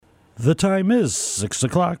The time is 6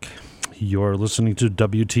 o'clock. You're listening to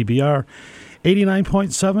WTBR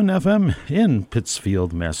 89.7 FM in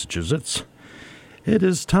Pittsfield, Massachusetts. It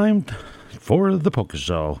is time for the Polka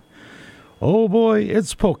Show. Oh boy,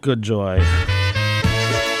 it's Polka Joy.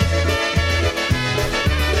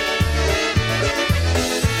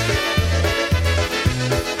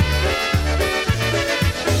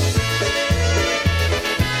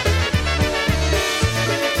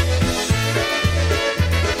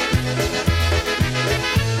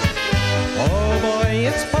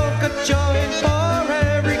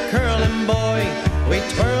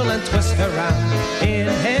 Around in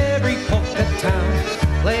every polka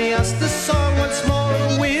town. Play us the song once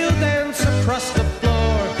more, we'll dance across the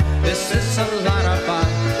floor. This is a lot of fun.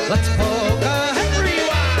 Let's polka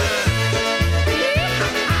everyone.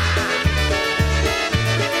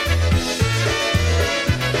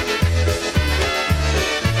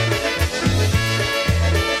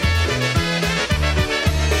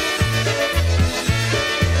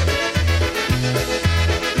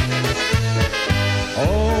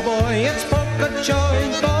 Oh boy, it's polka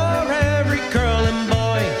joy for every girl and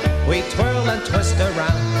boy. We twirl and twist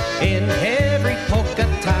around in every polka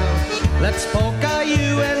town. Let's polka,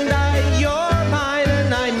 you and I. You're mine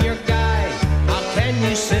and I'm your guy. How can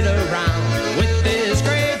you sit around with this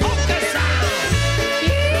great polka sound?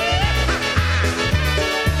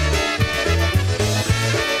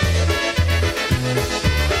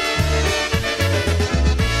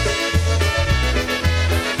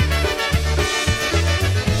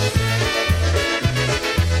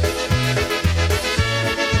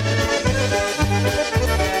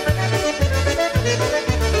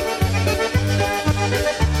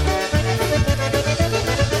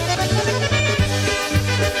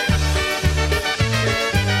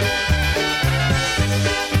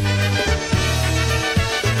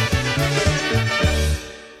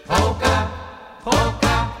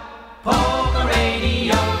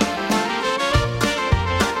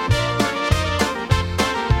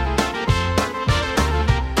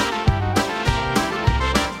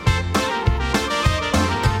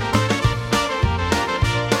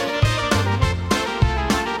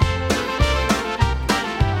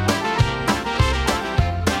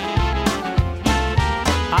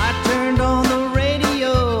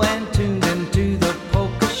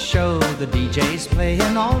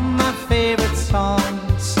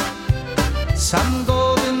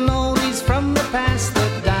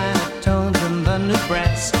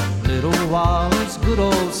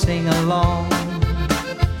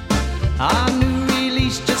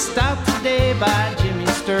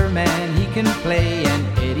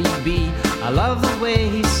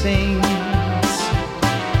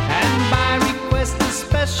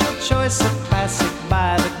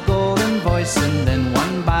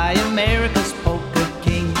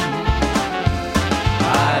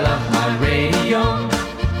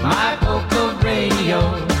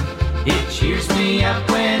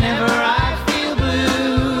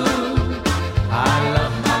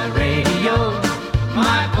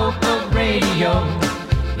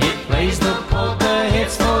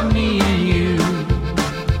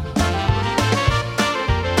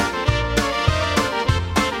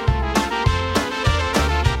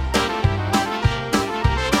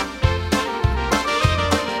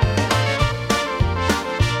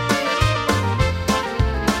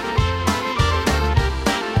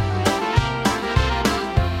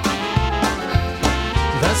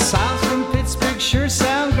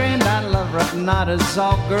 Renata's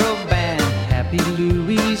all-girl band, Happy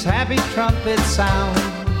Louie's happy trumpet sound.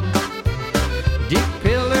 Dick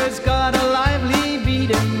Pillar's got a lively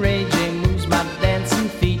beat and Ray J moves my dancing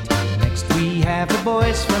feet. Next we have the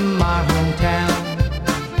boys from our hometown.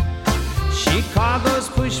 Chicago's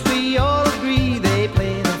Push, we all agree, they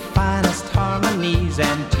play the finest harmonies,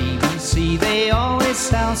 and TBC, they always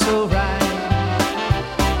sound so right.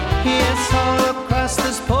 Yes, all across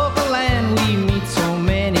this polka land we meet so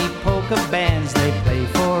many polka bands. They play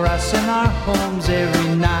for us in our homes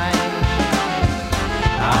every night.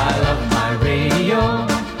 I love my radio,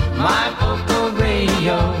 my polka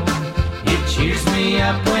radio. It cheers me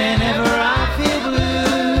up whenever I feel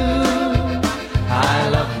blue. I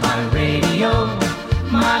love my radio,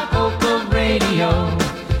 my polka radio.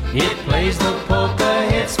 It plays the polka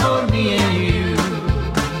hits for me and you.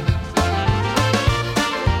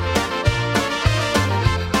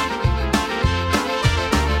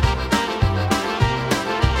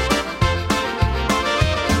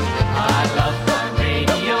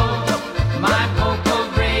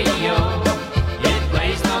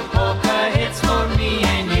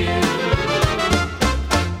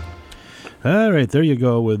 All right, there you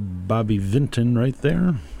go with Bobby Vinton right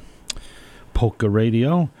there. Polka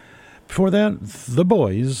Radio. Before that, The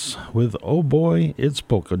Boys with Oh Boy, It's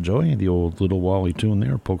Polka Joy, the old Little Wally tune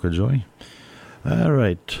there, Polka Joy. All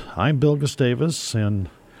right, I'm Bill Gustavus, and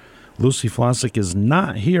Lucy Flossick is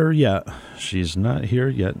not here yet. She's not here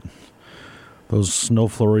yet. Those snow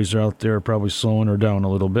flurries are out there probably slowing her down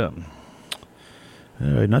a little bit. All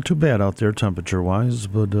right, not too bad out there temperature-wise,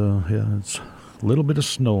 but yeah, it's a little bit of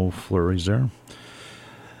snow flurries there.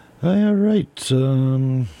 All right,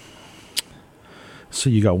 so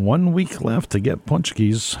you got 1 week left to get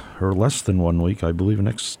Punchkis, or less than 1 week, I believe.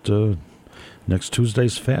 Next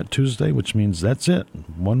Tuesday's Fat Tuesday, which means that's it.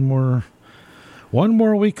 One more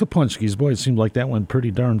week of Punchkis. Boy, it seemed like that went pretty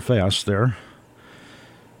darn fast there.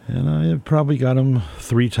 And I have probably got them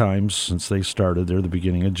 3 times since they started there at the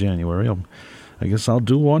beginning of January. I guess I'll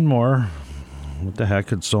do one more. What the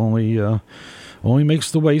heck? It's only makes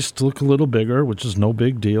the waist look a little bigger, which is no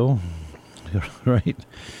big deal, right?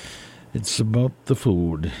 It's about the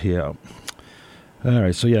food, yeah. All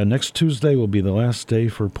right, so yeah, next Tuesday will be the last day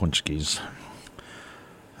for Punchkis.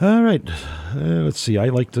 All right, let's see. I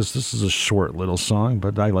like this. This is a short little song,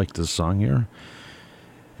 but I like this song here.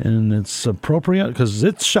 And it's appropriate because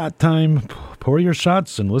it's shot time. Pour your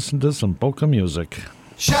shots and listen to some polka music.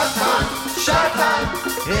 Shot time,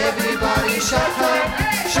 everybody shot time,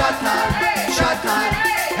 shot time, shot time,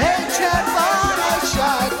 everybody shot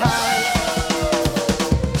time.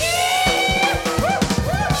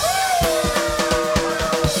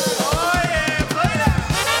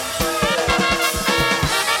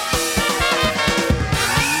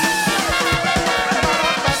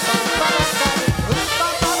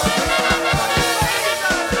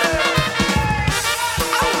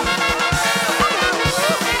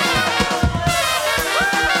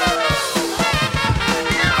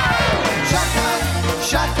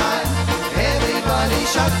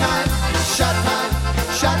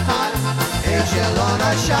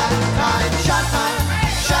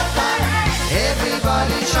 Shot time,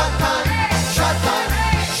 everybody shot time, shot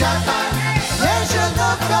time, there's your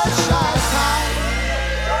look of shot time.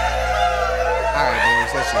 All right,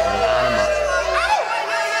 boys, let's just line them up.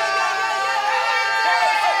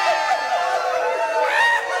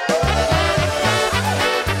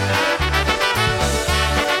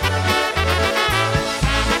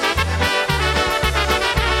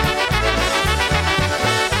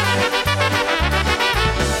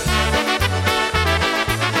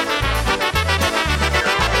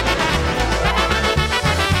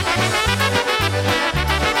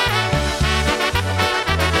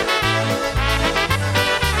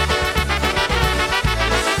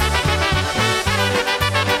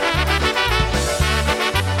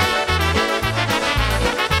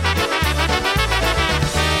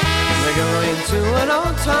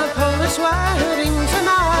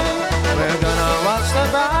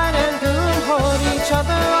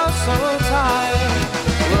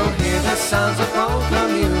 Sounds of polka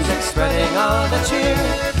music spreading all the cheer.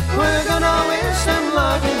 We're gonna wish them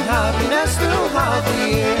luck and happiness throughout the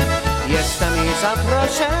year. Jestem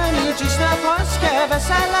zaproszeni dziś na polskie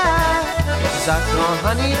wesele.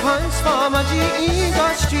 Zakochani państwo, młodzi i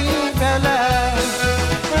gości wiele.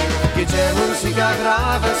 Gdzie muzyka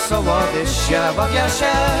gra wesoło, wyście bawią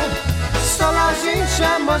się. 100 lat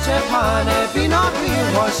życia macie pane, wino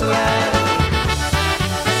piwo źle.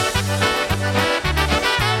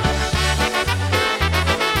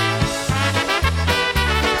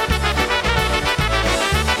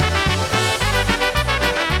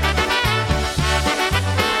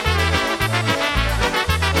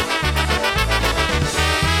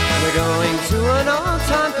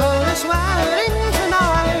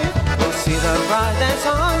 That's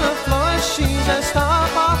on the floor, she's a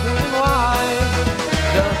star-popping wine.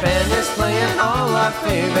 The band is playing all our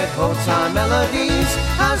favorite old-time melodies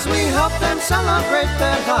as we help them celebrate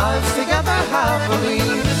their lives together happily.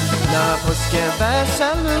 Na polskie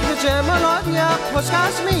weselu, gdzie melodia polska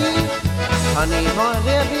brzmi, pani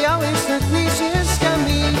młode białej sukni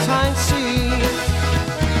ścieżkami tańczy.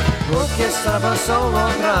 Orkiestra wesoło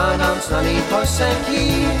gra nam znani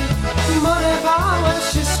piosenki. Morewały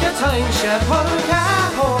wszystkie tańsze polka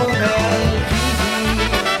polki.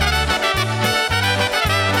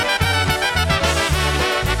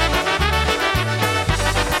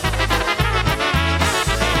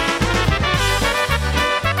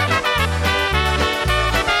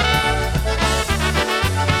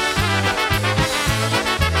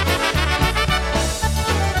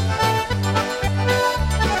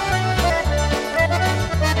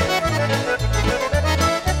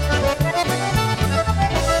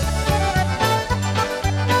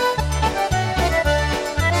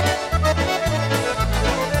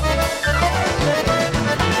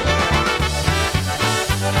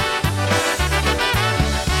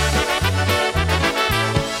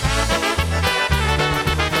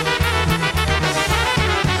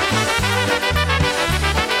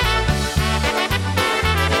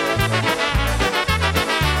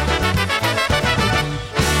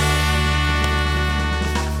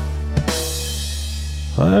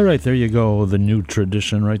 All right, there you go. The New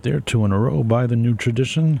Tradition right there. 2 in a row by The New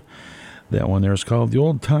Tradition. That one there is called The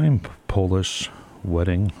Old Time Polish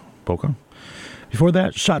Wedding Polka. Before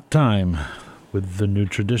that, Shot Time with The New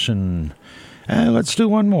Tradition. And let's do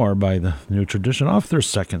one more by The New Tradition off their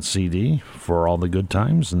second CD, For All the Good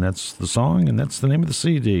Times. And that's the song, and that's the name of the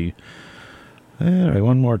CD. All right,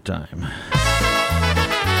 one more time.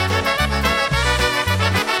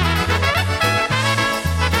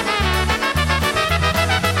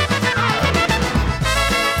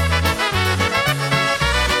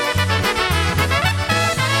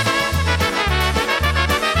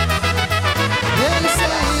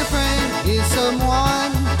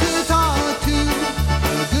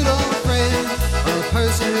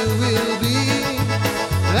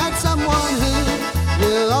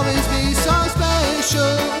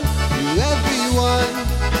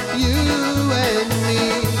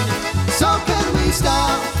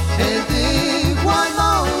 Stop and think one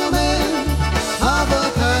moment of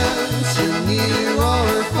a person near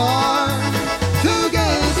or far, to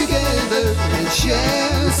get together and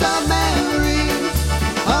share some memories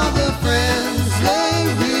of the friends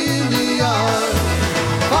they really are.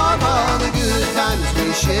 For all the good times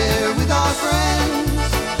we share with our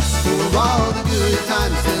friends, for all the good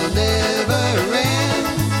times they'll never end.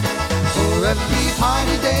 For every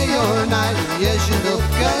party, day or night, yes, you look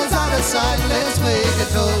us out of sight. Let's make a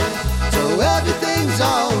toast so everything's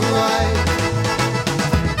alright.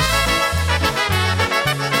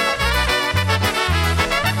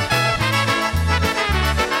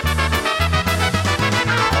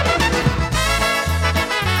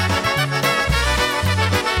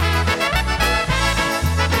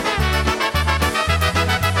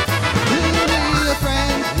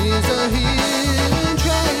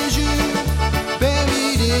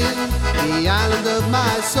 The island of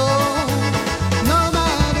my soul, no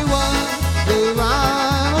matter what the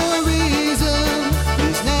rhyme or reason,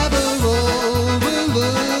 he's never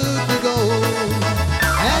overlooked the goal.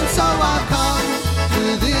 And so I've come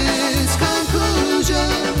to this conclusion,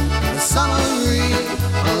 a summary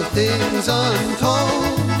of things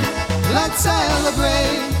untold. Let's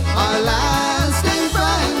celebrate our lasting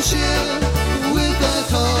friendship with a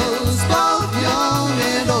toast, both young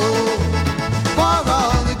and old. For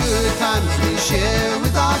all the good times we share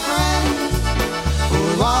with our friends,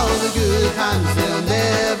 for all the good times they'll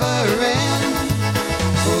never end.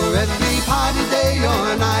 For every party, day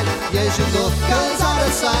or night, yes, you look us out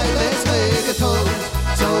of sight. Let's make a toast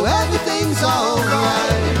so everything's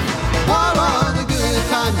alright. For all the good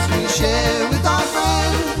times we share with our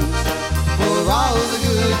friends, for all the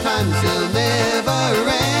good times they'll never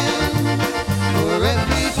end. For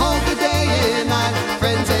every polka, day and night,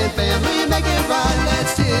 friends and family make it right.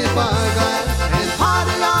 Let's tip our glass and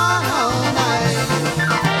party on all night.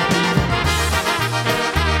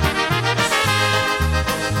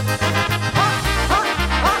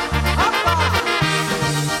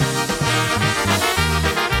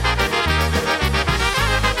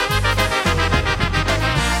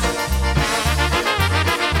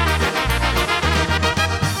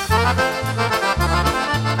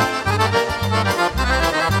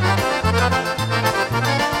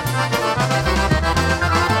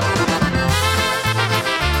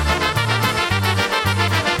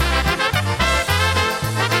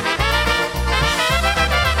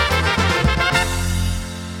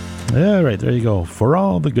 All right, there you go. For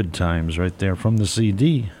All the Good Times, right there from the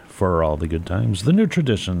CD. For All the Good Times, The New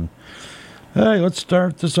Tradition. All right, let's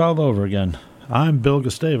start this all over again. I'm Bill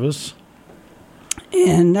Gustavus.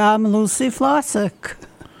 And I'm Lucy Flossick.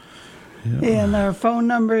 Yeah. And our phone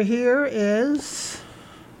number here is,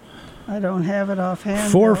 I don't have it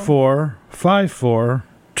offhand.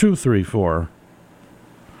 4454234.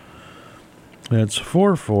 That's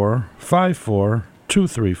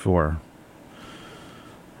 4454234.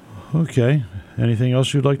 Okay. Anything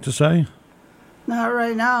else you'd like to say? Not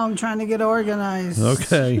right now. I'm trying to get organized.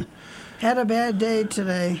 Okay. Had a bad day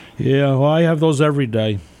today. Yeah, well, I have those every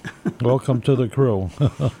day. Welcome to the crew.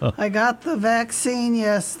 I got the vaccine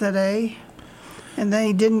yesterday, and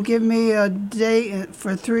they didn't give me a date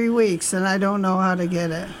for 3 weeks, and I don't know how to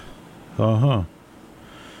get it. Uh-huh.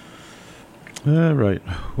 All right.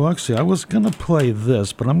 Well, actually, I was going to play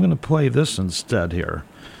this, but I'm going to play this instead here.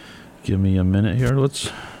 Give me a minute here.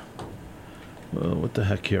 Let's... what the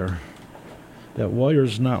heck here? That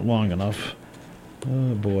wire's not long enough.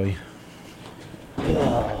 Oh, boy.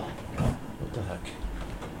 Oh, what the heck?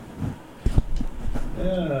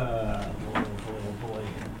 Yeah. Boy.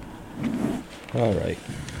 All right.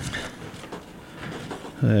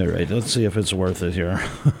 All right, let's see if it's worth it here.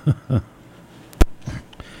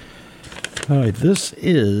 All right, this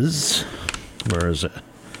is... Where is it?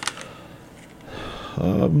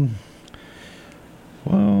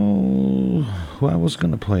 Well, I was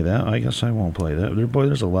going to play that. I guess I won't play that. Boy,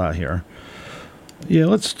 there's a lot here. Yeah,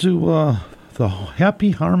 let's do the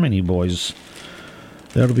Happy Harmony Boys.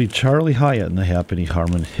 That'll be Charlie Hyatt and the Happy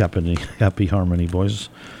Harmony Boys.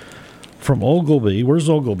 From Ogilvy. Where's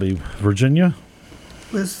Ogilvy? Virginia?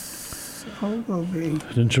 Was Ogilvy.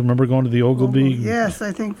 Didn't you remember going to the Ogilvy? Yes,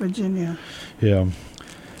 I think Virginia. Yeah.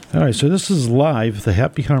 All right, so this is live, the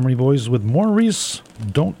Happy Harmony Boys with Maurice.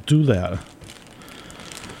 Don't do that.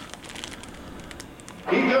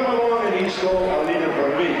 He come along and he stole Alita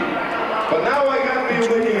from me. But now I got me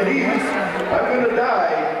waiting at ease. I'm going to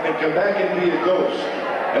die and come back and be a ghost.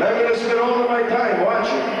 And I'm going to spend all of my time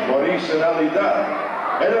watching Maurice and Alita.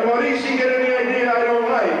 And if Maurice can get any idea I don't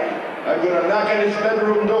like, I'm going to knock on his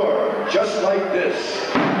bedroom door, just like this.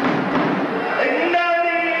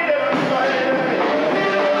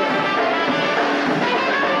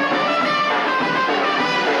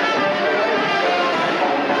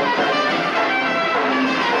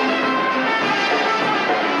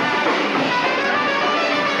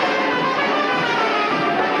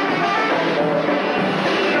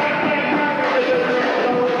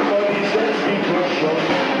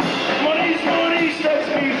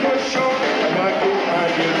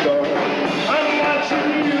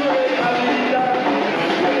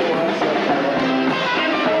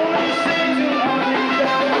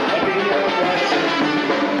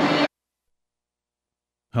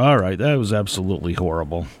 All right, that was absolutely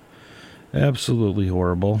horrible. Absolutely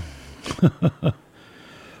horrible.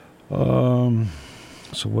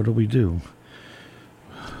 So what do we do?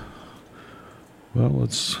 Well,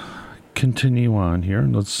 let's continue on here.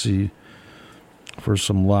 Let's see for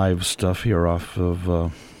some live stuff here off of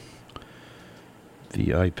the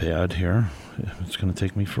iPad here. It's going to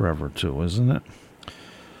take me forever too, isn't it?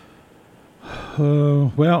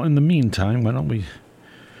 Well, in the meantime, why don't we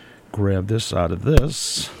grab this out of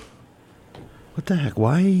this? What the heck?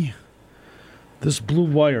 Why? This blue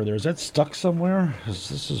wire there, is that stuck somewhere?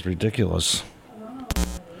 This is ridiculous.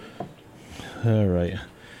 All right.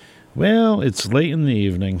 Well, it's late in the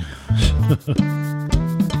evening.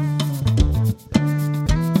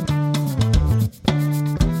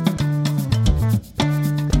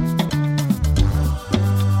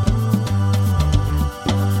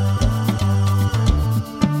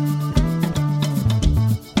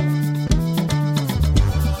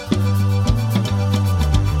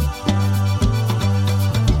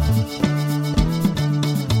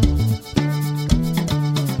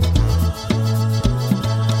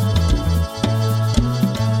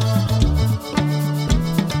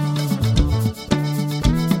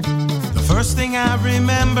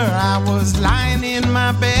 I was lying in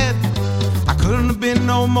my bed. I couldn't have been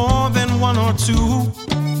no more than 1 or 2.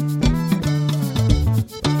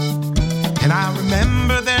 And I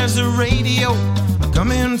remember there's a radio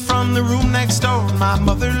coming from the room next door. My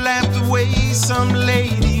mother laughed the way some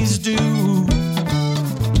ladies do.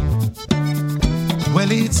 Well,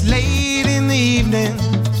 it's late in the evening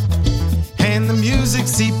and the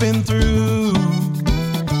music's seeping through.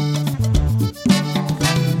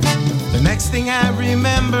 Next thing I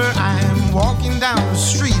remember, I'm walking down the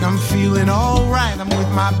street. I'm feeling alright. I'm with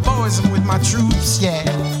my boys, I'm with my troops, yeah.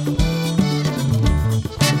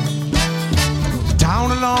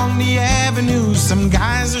 Down along the avenue, some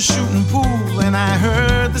guys are shooting pool, and I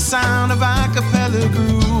heard the sound of a cappella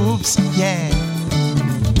groups, yeah.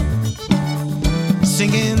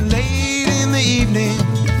 Singing late in the evening,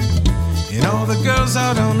 and all the girls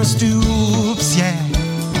out on the stoops, yeah.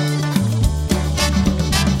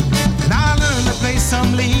 Play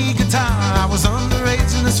some lead guitar. I was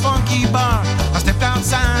underage in this funky bar. I stepped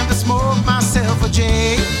outside to smoke myself a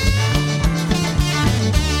J.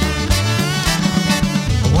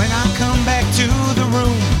 When I come back to the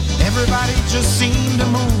room, everybody just seemed to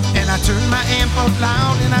move. And I turned my amp up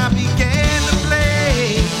loud and I began to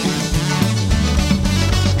play.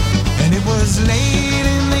 And it was late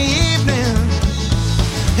in the evening,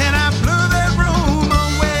 and I blew that room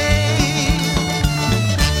away.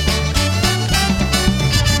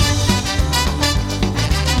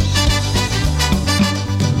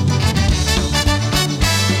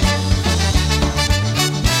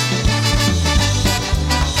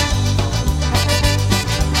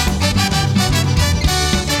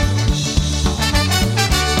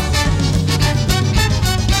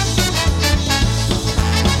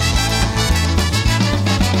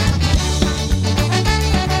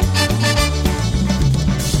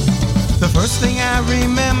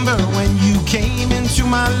 Remember when you came into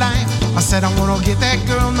my life, I said I wanna get that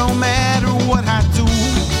girl no matter what I do.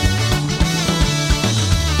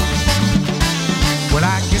 Well,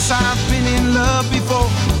 I guess I've been in love before,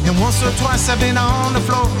 and once or twice I've been on the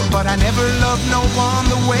floor, but I never loved no one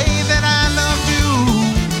the way that I loved you.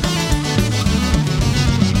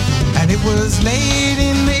 And it was late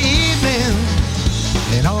in the evening,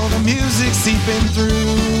 and all the music seeping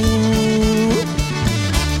through.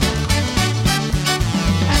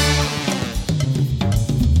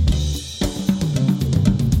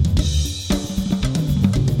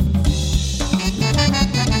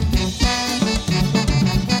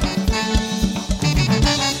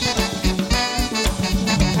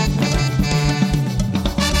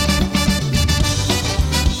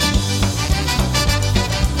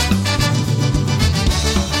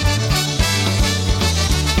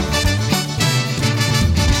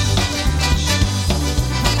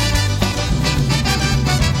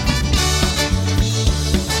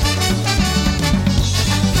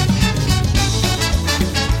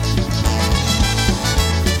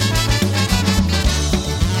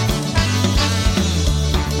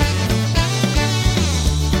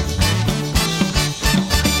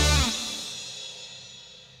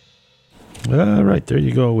 All right, there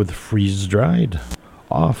you go with Freeze Dried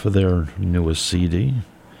off of their newest CD.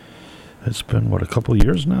 It's been, what, a couple of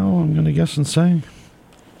years now, I'm going to guess and say?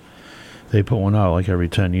 They put one out like every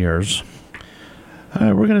 10 years.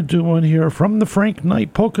 We're going to do one here from the Frank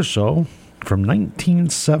Knight Polka Show from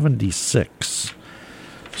 1976.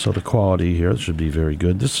 So the quality here should be very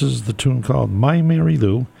good. This is the tune called My Mary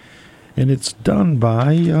Lou, and it's done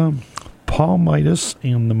by Paul Midas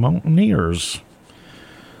and the Mountaineers.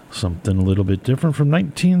 Something a little bit different from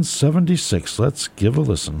 1976. Let's give a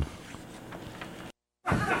listen.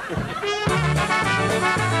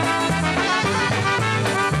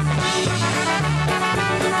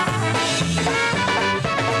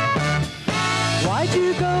 Why'd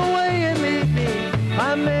you go away and leave me,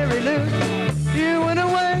 my Mary Lou? You went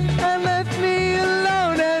away and left me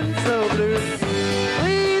alone and so blue.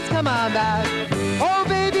 Please come on back, oh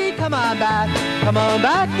baby, come on back. Come on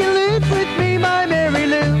back and live with me, my Mary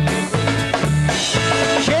Lou.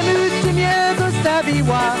 Ziemiu ty mnie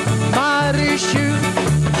zostawiła, Marysiu,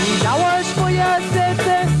 i dałaś moje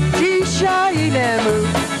serce dzisiaj innemu.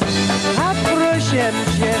 A proszę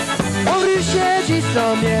cię, powróć dziś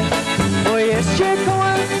do mnie, bo jeszcze koło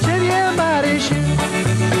ciebie, Marysiu.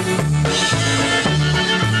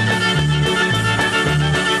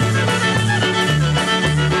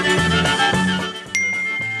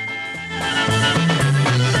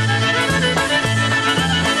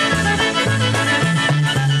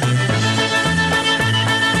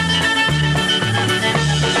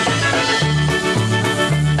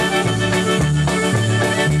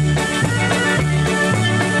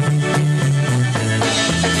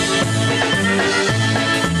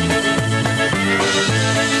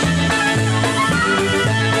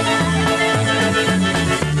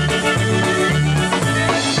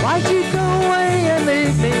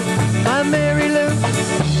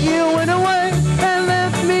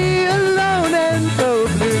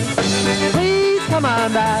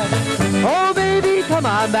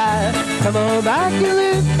 Come on back and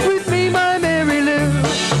live with me, my Mary Lou.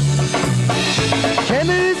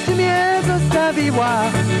 Ziemiu ty mnie zostawiła,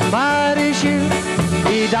 Marysiu,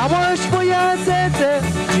 i dałaś moje serce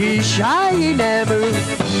dzisiaj innemu.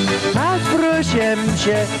 Tak proszę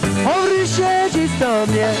cię, powróć dziś do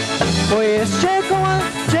mnie, bo jeszcze koło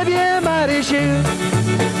ciebie, Marysiu.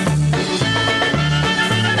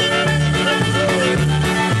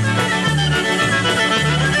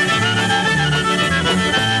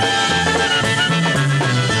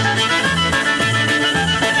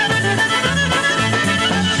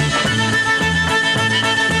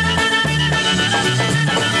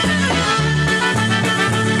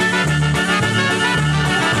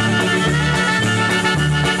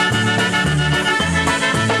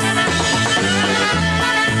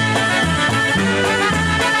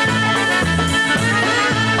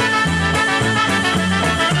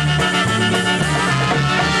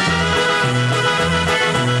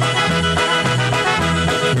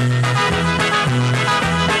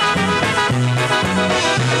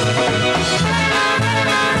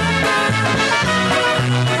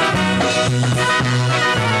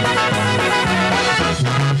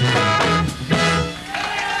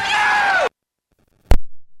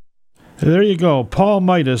 There you go, Paul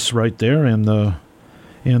Midas right there, and the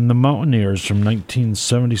Mountaineers from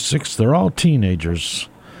 1976. They're all teenagers.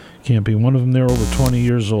 Can't be one of them. They're over 20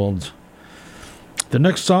 years old. The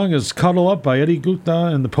next song is "Cuddle Up" by Eddie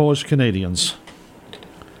Gutna and the Polish Canadians.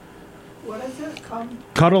 What is it?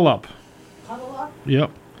 Cuddle Up. Cuddle Up?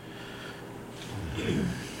 Yep.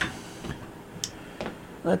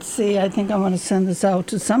 Let's see. I think I want to send this out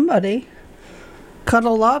to somebody.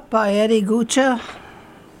 Cuddle Up by Eddie Guccia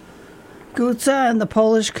and the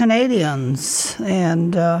Polish Canadians.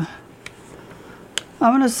 And I'm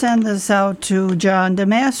going to send this out to John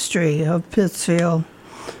DeMastri of Pittsfield.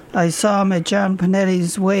 I saw him at John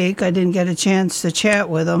Panetti's wake. I didn't get a chance to chat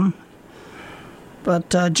with him. But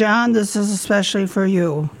John, this is especially for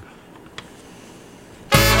you.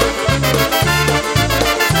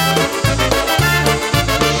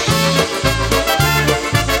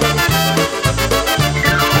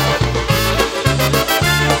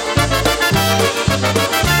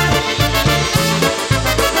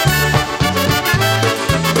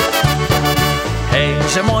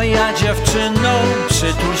 Hejże moja dziewczyno,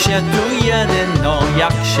 przytul się tu jedyno,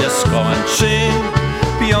 jak się skończy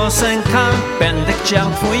piosenka, będę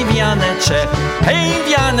chciał twój wianeczek, hej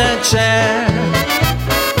wianeczek.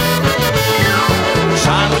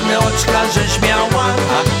 Czarne oczka żeś miała,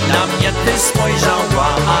 a na mnie ty spojrzała,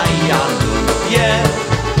 a ja lubię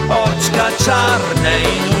oczka czarne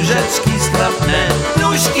i nóżeczki zgrabne,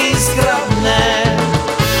 nóżki zgrabne.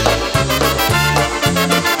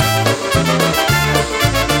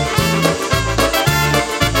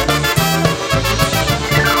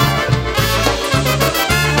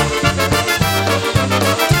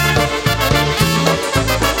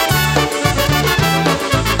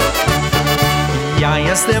 Ja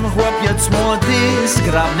jestem chłopiec młody,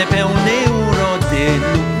 zgrabny, pełny urody.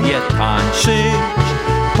 Lubię tańczyć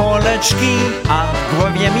poleczki, a w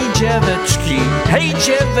głowie mi dzieweczki. Hej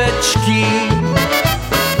dzieweczki!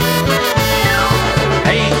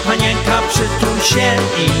 Hej panienka, przytul się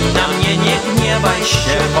i na mnie nie gniewaj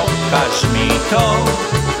się. Pokaż mi to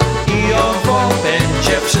i owo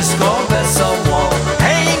będzie wszystko wesoło.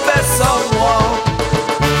 Hej wesoło!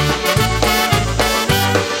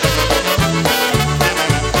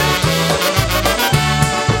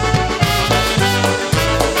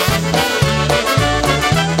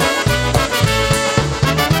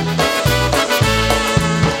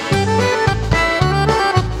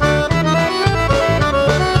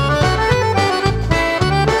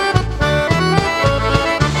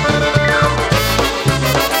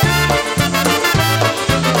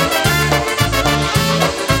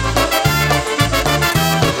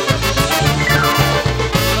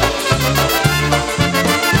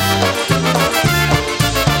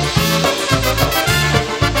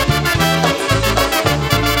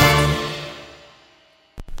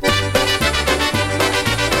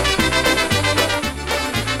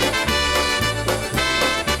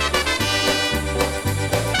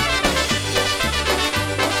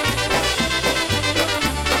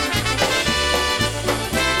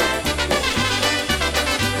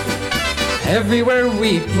 Everywhere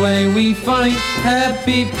we play we find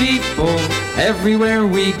happy people. Everywhere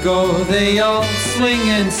we go they all swing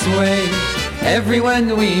and sway.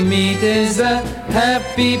 Everyone we meet is a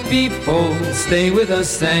happy people. Stay with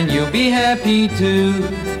us and you'll be happy too.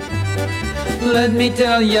 Let me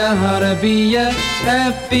tell ya how to be a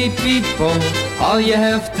happy people. All you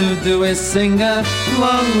have to do is sing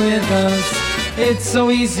along with us. It's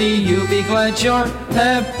so easy, you'll be glad you're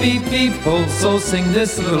happy people. So sing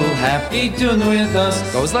this little happy tune with us.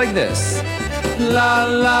 Goes like this. La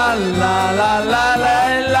la la la la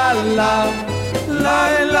la la la. La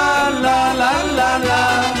la la la la la.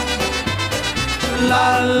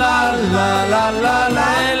 La la la la la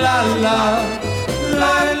la la la.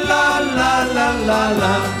 La la la la la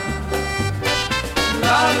la.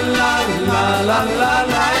 La la la la la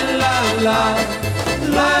la la.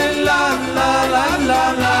 La la la la la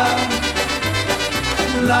la.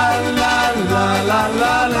 La la la la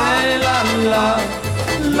la la la.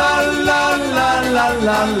 La la la la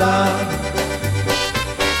la la.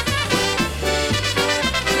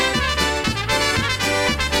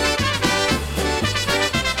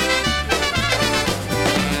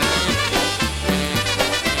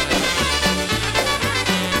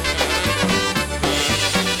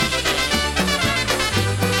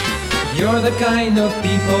 You're the kind of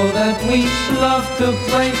people that we love to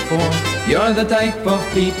play for. You're the type of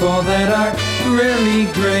people that are really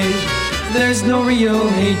great. There's no real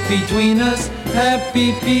hate between us,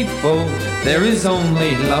 happy people. There is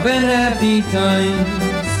only love and happy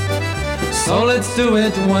times. So let's do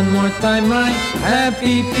it one more time, my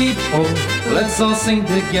happy people. Let's all sing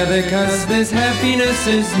together, cause this happiness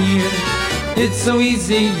is near. It's so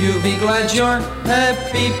easy, you'll be glad you're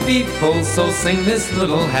happy people. So sing this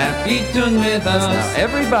little happy tune with us. Now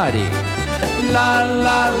everybody. La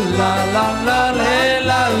la la la la la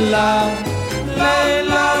la la. La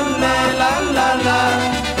la la la la la.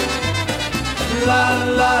 La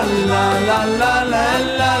la la la la la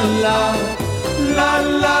la la. La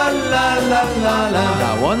la la la la la.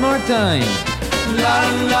 Now one more time.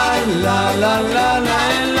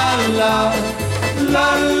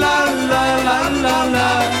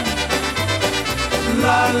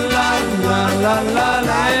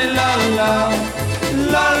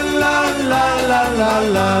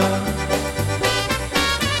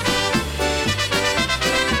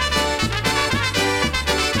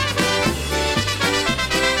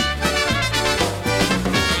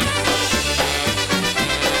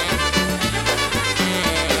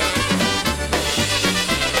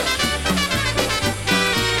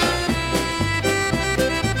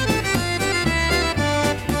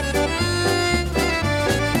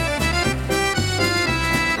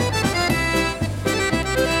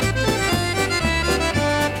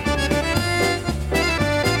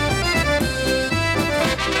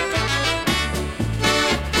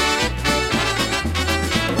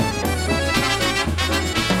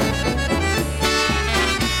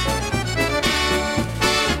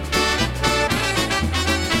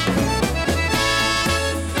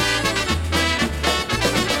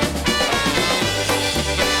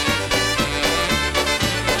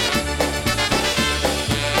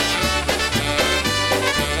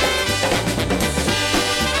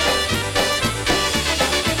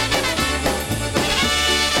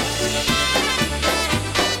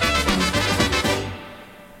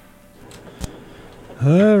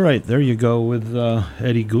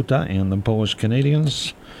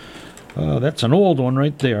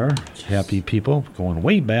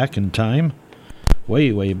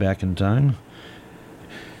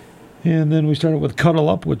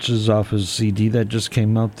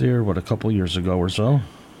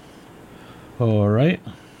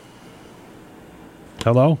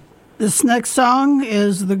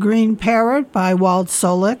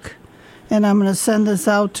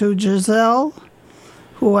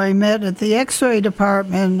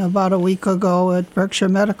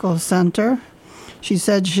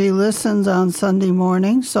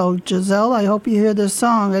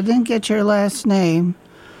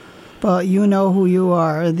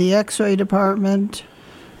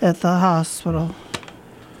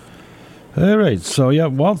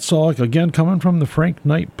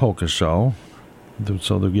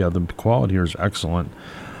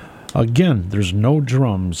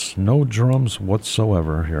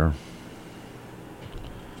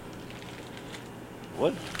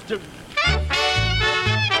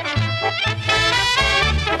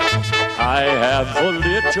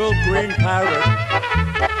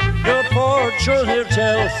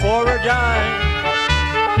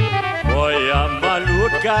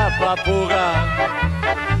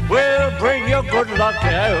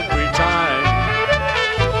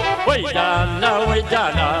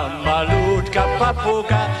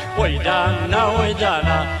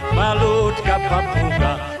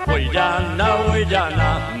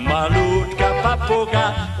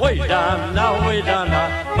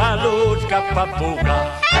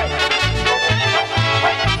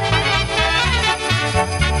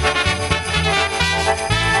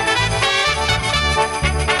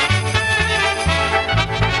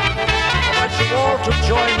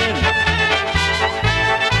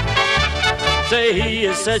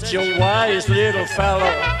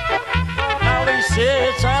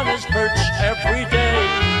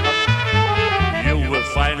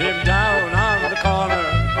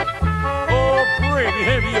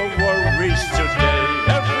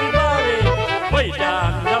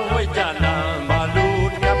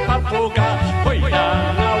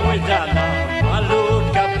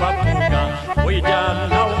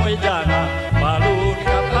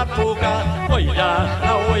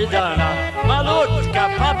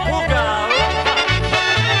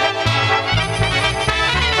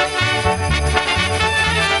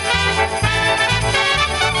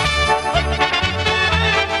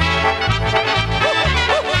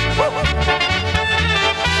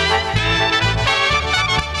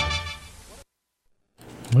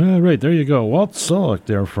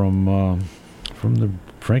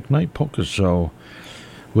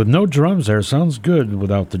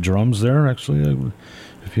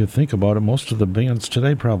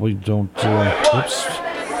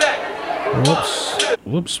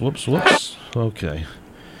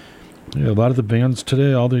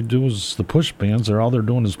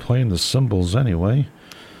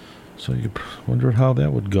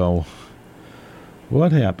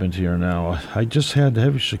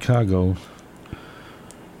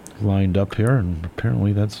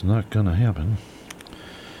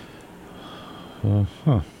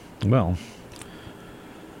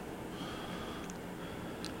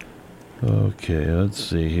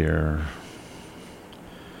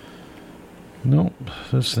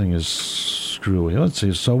 screwy. Let's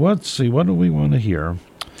see. So let's see. What do we want to hear?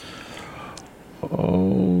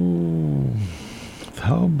 Oh,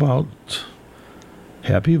 how about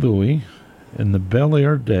Happy Louie in the Bel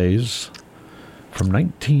Air Days from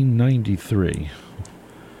 1993.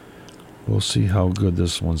 We'll see how good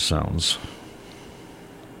this one sounds.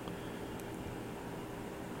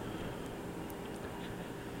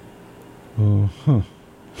 Uh-huh.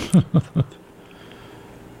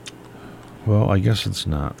 Well, I guess it's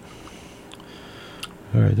not.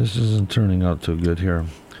 All right, this isn't turning out too good here.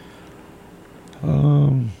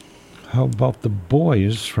 How about The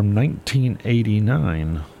Boys from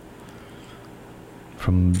 1989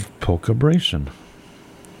 from Polka-Bration?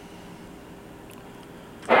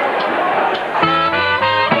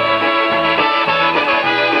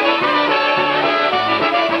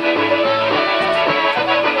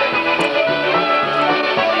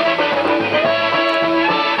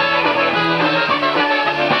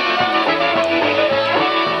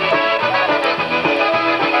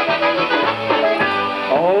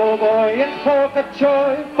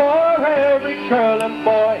 Joy for every girl and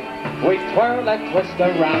boy. We twirl and twist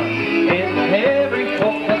around in every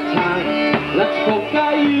polka time. Let's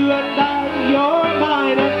polka, you and I. You're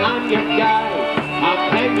mine and I'm your guy. How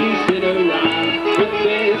can you sit around with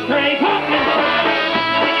this great polka?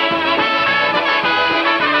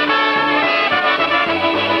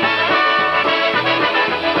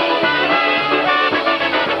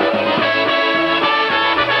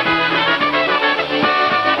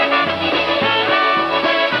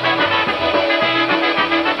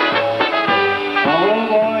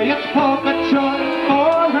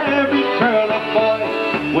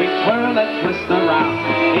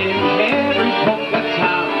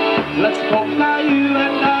 Let's polka, you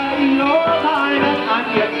and I, you're mine and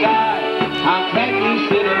I'm your guy. How can you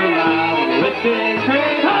sit around with this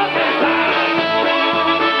great polka time?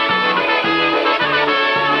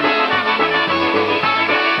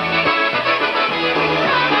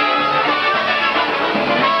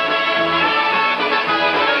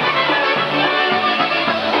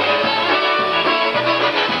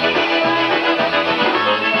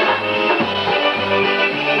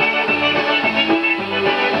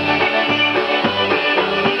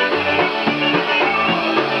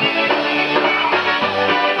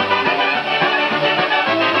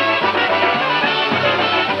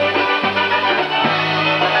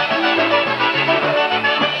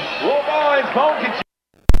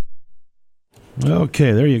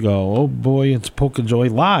 Okay, there you go. Oh boy, it's Polka Joy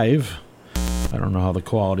live. I don't know how the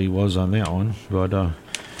quality was on that one, but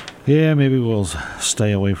yeah, maybe we'll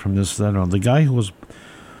stay away from this then. The guy who was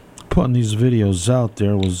putting these videos out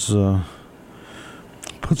there was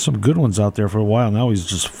put some good ones out there for a while. Now he's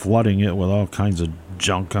just flooding it with all kinds of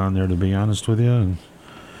junk on there, to be honest with you. And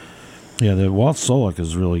yeah, the Walt Solek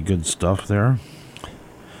is really good stuff there,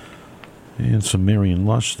 and some Marion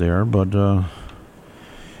Lush there, but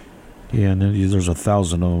yeah, and then there's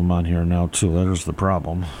 1,000 of them on here now, too. That is the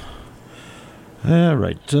problem. All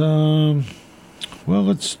right. Well,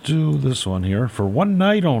 let's do this one here for one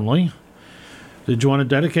night only. Did you want to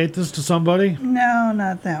dedicate this to somebody? No,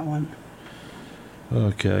 not that one.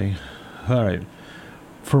 Okay. All right.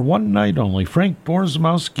 For one night only, Frank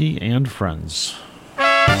Borzmowski and Friends.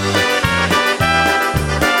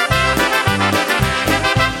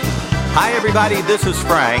 Hi everybody, this is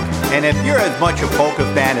Frank, and if you're as much a polka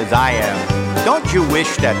fan as I am, don't you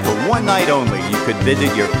wish that for one night only you could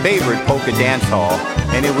visit your favorite polka dance hall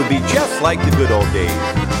and it would be just like the good old days?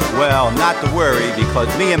 Well, not to worry,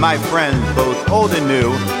 because me and my friends, both old and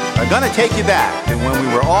new, are gonna take you back to when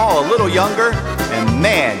we were all a little younger, and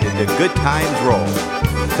man, did the good times roll.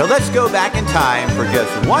 So let's go back in time for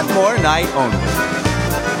just one more night only.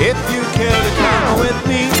 If you care to come with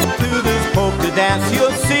me to this polka dance,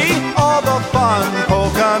 you'll see all the fun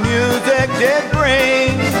polka music did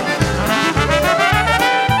bring.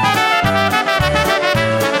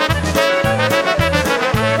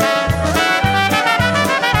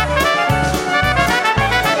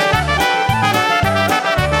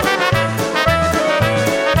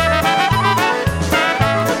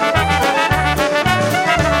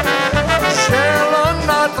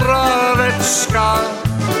 Zielona traweczka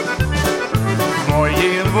w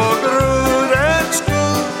moim ogródeczku,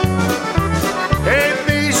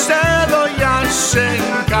 pisze do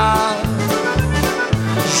Jaszenka,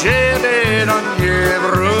 zieleno nie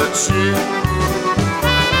wróci.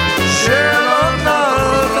 Zielona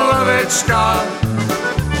traweczka,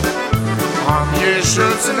 a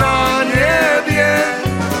miesiąc na niebie.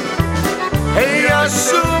 Hej,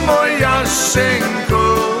 Jasiu, mój Jaszenku,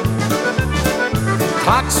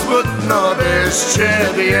 tak smutno bez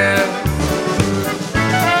ciebie.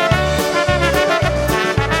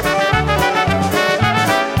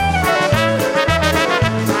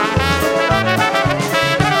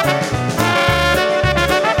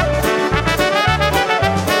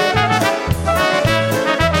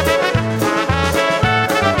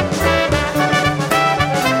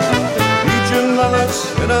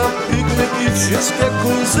 męskie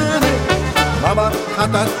kuzyny. Mama,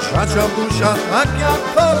 tata, ciocia, busia, tak jak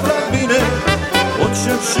poprawiny.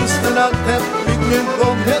 Chodźcie wszyscy na ten pigment,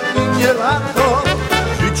 bo nie lato.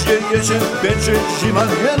 Życie jesień, wieczór, zima,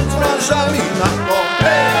 więc wrażali na to.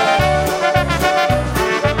 Hey!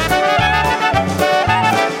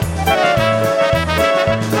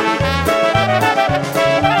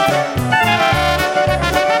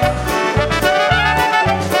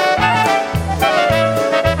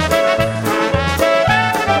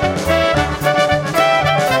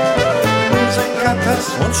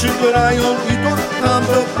 Słonczy grają i tu tam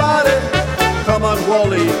do pary. Come on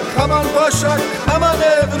Wally, come on Basia, come on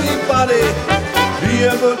everybody.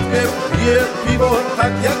 Piję wódkę, piję piwo,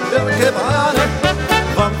 tak jak wielkie pany.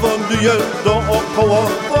 Wam wąduję dookoła,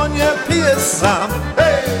 bo nie piję sam.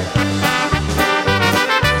 Hey!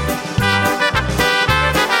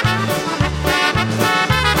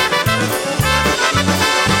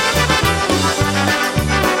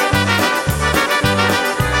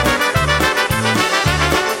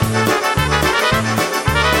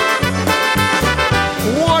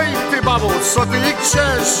 Co ty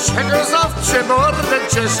chcesz, czego zawsze mordę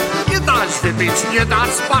ciesz? Nie dasz wypić, nie da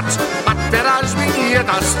spać, a teraz mi nie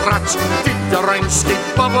da strać. Ty do ręczki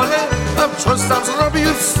powolę, a co tam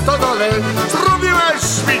zrobił w stodole? Zrobiłeś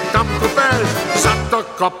mi tam kupę, za to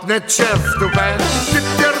kopnę cię w dupę. Ty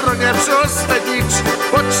piernie przestawić,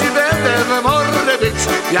 bo ci będę w mordę bić.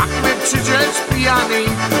 Jak my przyjdziesz pijany,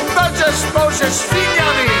 będziesz Boże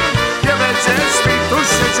świniany. Nie będziesz mi tu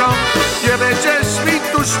siedział, nie będziesz mi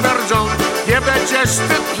tu śmierdział. Nie będziesz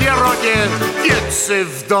ty pierogie, piecy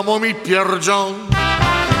w domu mi pierdzią.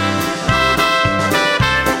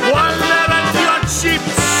 Walera dioci,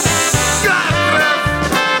 psia krew,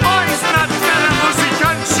 oj znadkane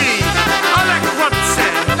muzykanci, ale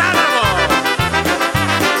chłopcy, na lewo.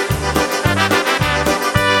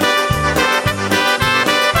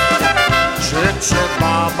 Krzyczy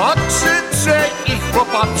baba, krzyczy i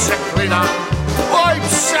chłopa przeklina. Oj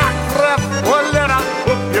psia krew, walera,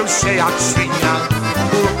 upił się jak świnia.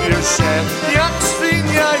 Upił się jak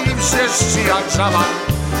świnia i wrzeszczy jak żaba.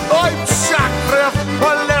 Oj psia krew,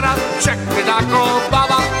 walera, przeklina go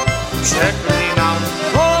baba. Przeklina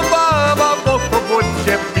go baba, bo po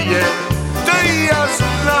wódkę pije. Ty ja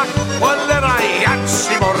znak, walera, jak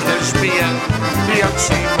ci mordę żbije. Jak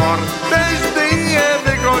ci mordę żbije,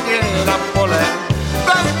 wygonię na pole.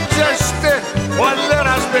 Będziesz ty,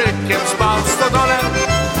 walera, z bykiem spał w stodole.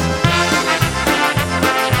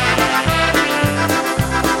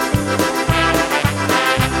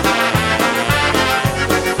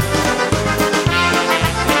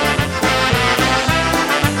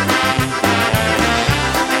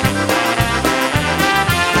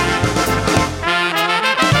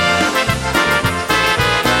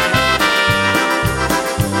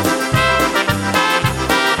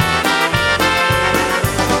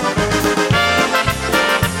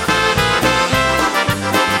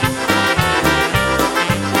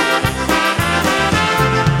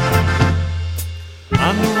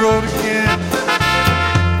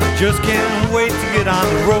 Just can't wait to get on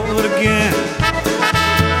the road again.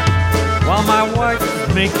 While my wife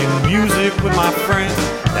is making music with my friends,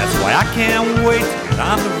 that's why I can't wait to get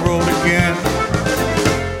on the road again.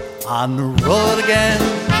 On the road again,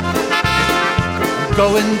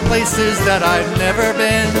 going places that I've never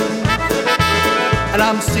been, and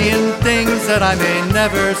I'm seeing things that I may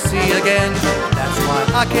never see again. That's why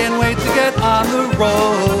I can't wait to get on the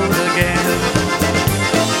road again.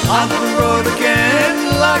 On the road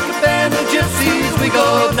again, like a band of gypsies, we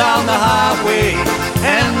go down the highway,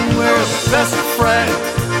 and we're the best of friends,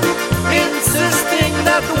 insisting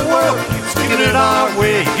that the world keeps giving it our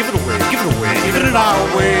way. Give it away, give it away, giving it our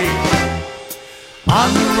way.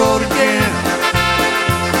 On the road again,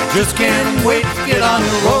 I just can't wait to get on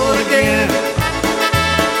the road again.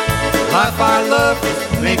 Life I love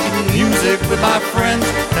is making music with my friends,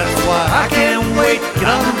 that's why I can't wait to get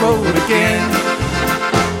on the road again.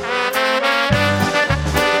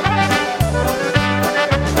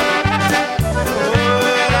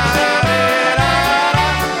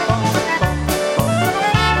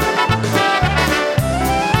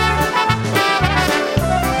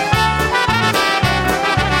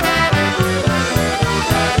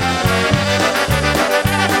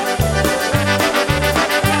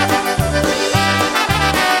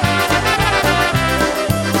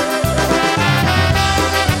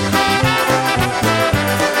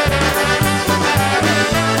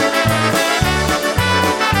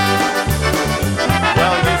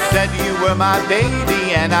 My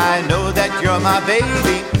baby, and I know that you're my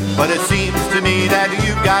baby, but it seems to me that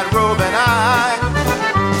you've got roving eyes.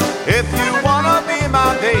 If you wanna be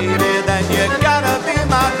my baby, then you gotta be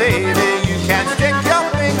my baby. You can't stick your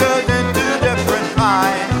fingers into different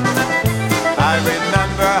pies. I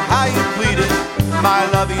remember how you pleaded, my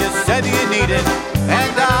love you said you needed,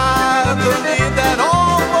 and I believe that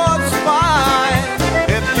all was fine.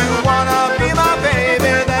 If you wanna be my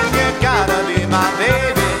baby, then you gotta be my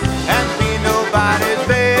baby, and be nobody's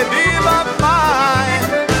baby but mine.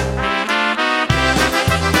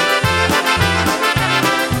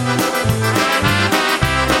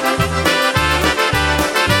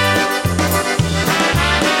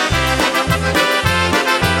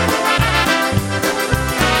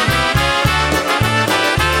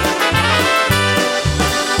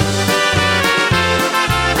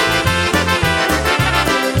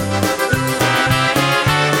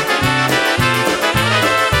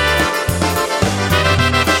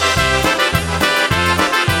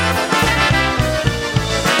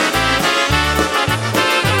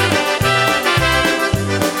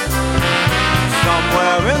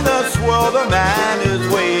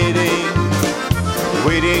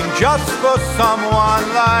 Just for someone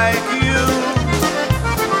like you,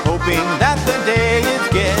 hoping that the day is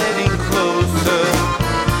getting closer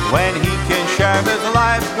when he can share his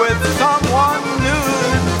life with someone new.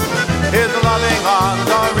 His loving arms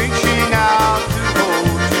are reaching out to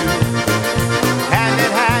hold you. Hand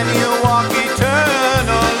in hand you walk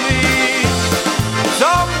eternally.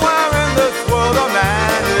 Somewhere in this world a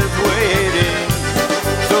man is waiting,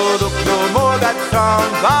 so look no more that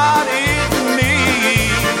somebody's me.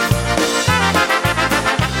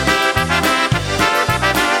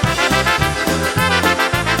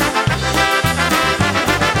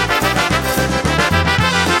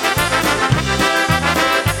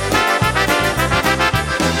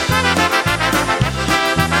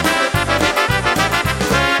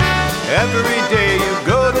 Every day you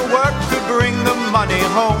go to work to bring the money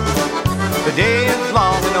home. The day is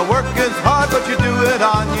long and the work is hard, but you do it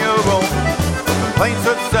on your own. Complaints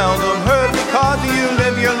are seldom heard because you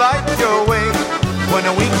live your life your way. When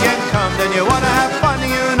the weekend comes and you wanna have fun,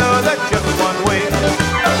 you know there's just one way.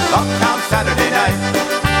 Uptown Saturday night,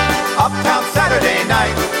 Uptown Saturday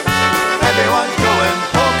night. Everyone's going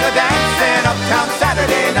polka dancing Uptown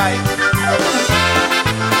Saturday night.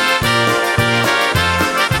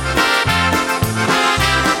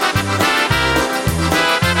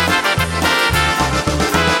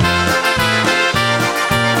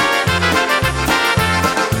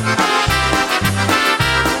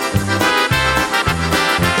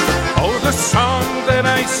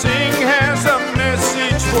 I sing has a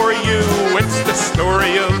message for you. It's the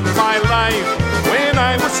story of my life when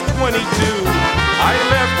I was 22. I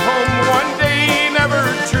left home one day never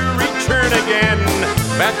to return again.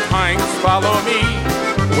 Bad times follow me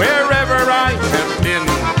wherever I have been.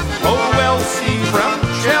 Oh, Elsie from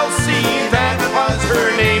Chelsea, that was her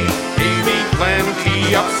name, gave me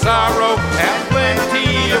plenty of sorrow and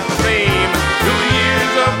plenty of fame. 2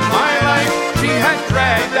 years of my life she had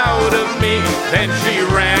dragged out of me, then she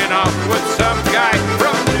ran off with some guy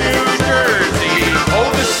from New Jersey. Oh,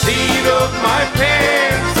 the seat of my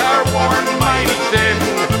pants are worn mighty thin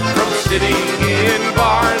from sitting in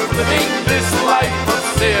bars living this life of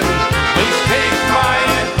sin. Please take my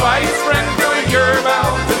advice, friend, or you're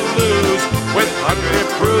bound to lose with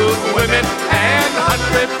 100-proof women and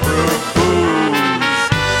 100-proof booze.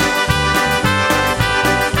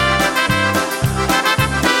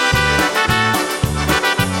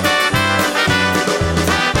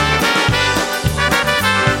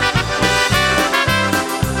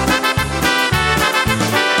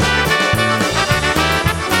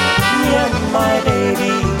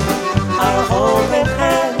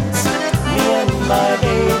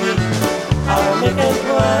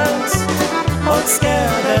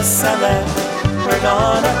 Scared as Salem, we're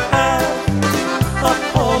gonna have a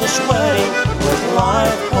Polish wedding with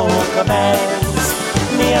live polka bands.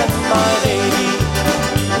 Me and my baby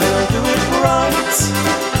will do it right.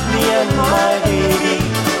 Me and my baby,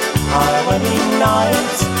 our wedding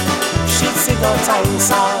night. She'll sing our time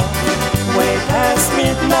song way past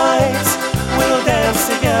midnight. We'll dance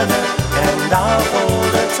together and I'll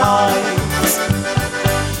hold her tight.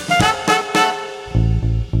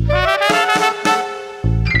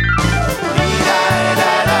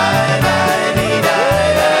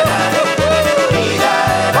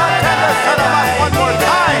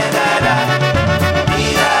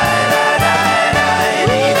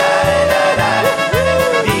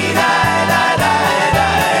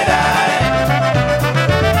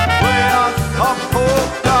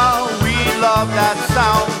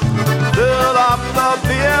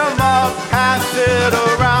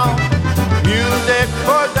 Music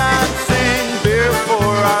for dancing, beer for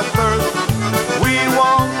our thirst. We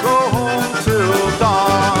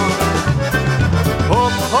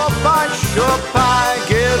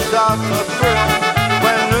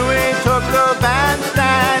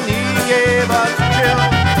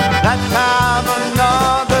Let's have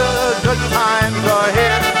another, good times are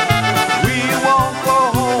here. We won't go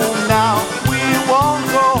home now, we won't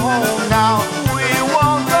go home now, we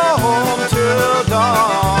won't go home till dawn.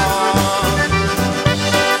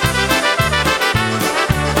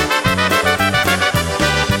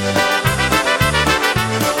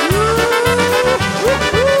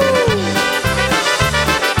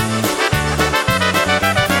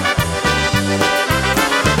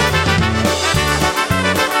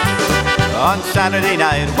 On Saturday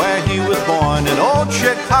night, where he was born in old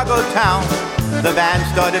Chicago town, the band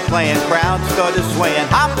started playing, crowds started swaying,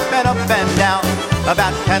 hopping up and down.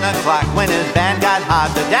 About 10 o'clock, when his band got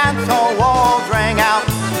hot, the dance hall walls rang out.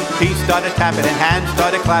 Feet started tapping and hands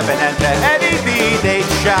started clapping, and to Eddie B they'd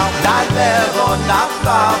shout, "Na levo, na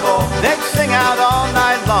bravo." They'd sing out all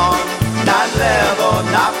night long, "Na levo,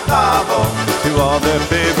 na bravo," to all their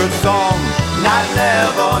favorite songs. "Na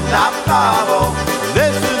levo, na bravo."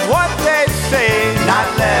 This is what they say, "Na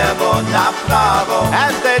levo, na bravo,"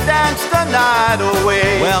 as they dance the night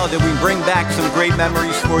away. Well, did we bring back some great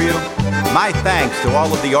memories for you? My thanks to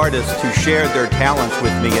all of the artists who shared their talents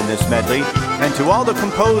with me in this medley, and to all the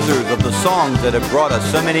composers of the songs that have brought us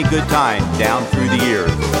so many good times down through the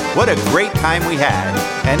years. What a great time we had,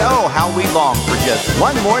 and oh, how we long for just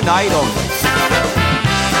one more night only.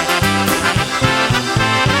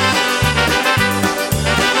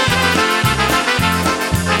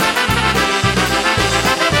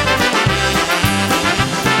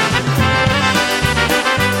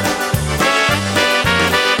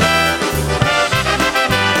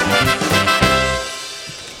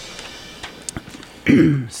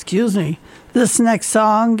 Excuse me. This next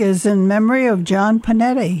song is in memory of John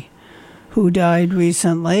Panetti, who died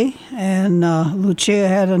recently. And Lucia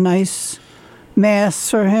had a nice mass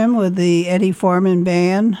for him with the Eddie Foreman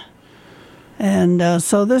Band. And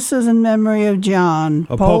so this is in memory of John.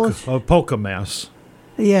 A polka mass.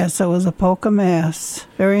 Yes, it was a polka mass.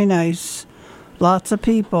 Very nice. Lots of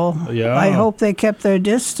people. Yeah. I hope they kept their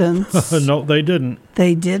distance. No, they didn't.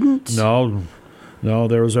 They didn't? No,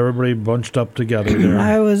 there was everybody bunched up together there.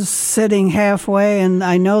 I was sitting halfway, and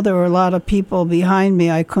I know there were a lot of people behind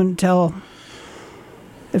me. I couldn't tell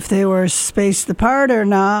if they were spaced apart or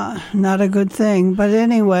not. Not a good thing. But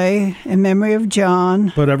anyway, in memory of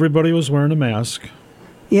John. But everybody was wearing a mask.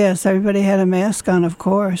 Yes, everybody had a mask on, of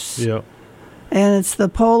course. Yeah. And it's the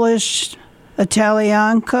Polish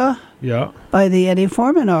Italianka by the Eddie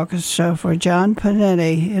Foreman Orchestra for John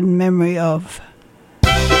Panetti in memory of.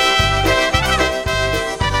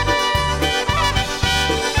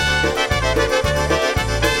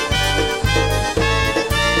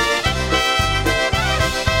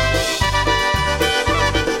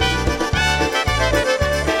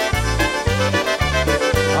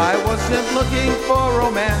 Looking for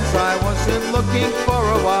romance, I wasn't looking for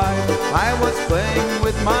a wife. I was playing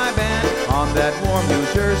with my band on that warm New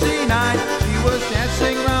Jersey night. She was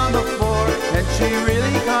dancing round the floor, and she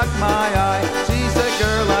really caught my eye. She's a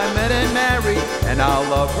girl I met and married, and I'll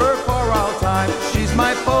love her for all time. She's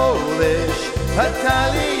my Polish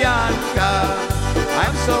Italianka.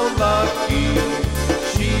 I'm so lucky,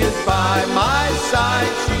 she is by my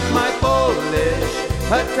side. She's my Polish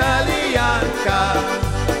Italianka.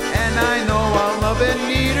 And I know I'll love and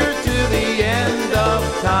need her to the end of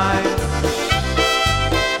time.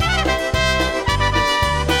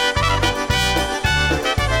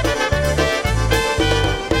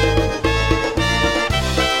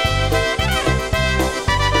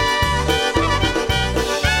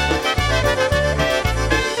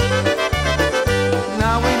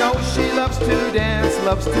 Now we know she loves to dance,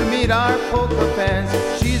 loves to meet our polka fans.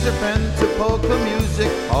 She's a friend to polka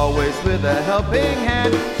music, always with a helping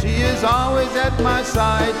hand. She is always at my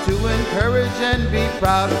side to encourage and be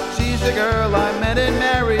proud. She's the girl I met and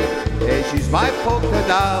married. Hey, she's my polka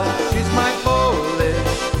doll. She's my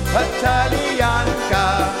Polish Italianka.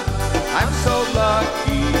 I'm so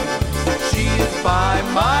lucky. She is by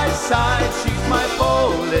my side. She's my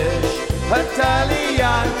Polish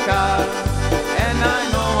Italianka. And I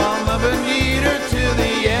know I'll never need her to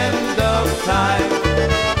the end of time.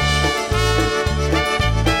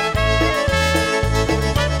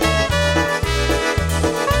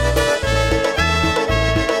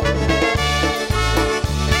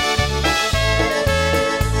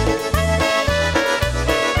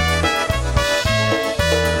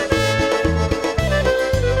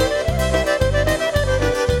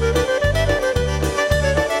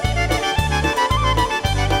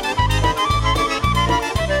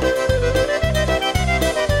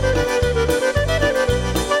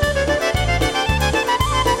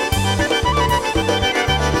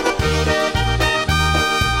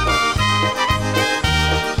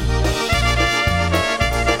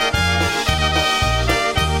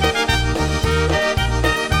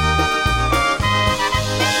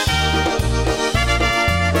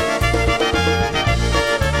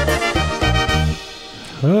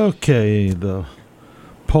 Okay, the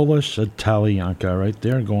Polish Italianka right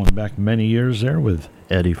there, going back many years there with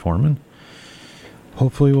Eddie Foreman.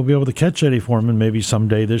 Hopefully we'll be able to catch Eddie Foreman maybe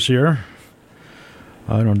someday this year.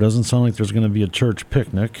 I don't know, it doesn't sound like there's going to be a church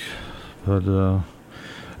picnic, but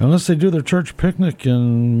unless they do their church picnic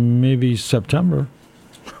in maybe September,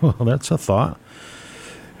 well, that's a thought.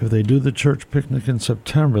 If they do the church picnic in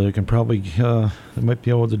September, they can probably, they might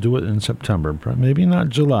be able to do it in September. Maybe not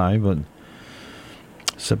July, but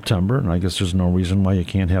September. And I guess there's no reason why you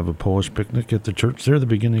can't have a Polish picnic at the church there the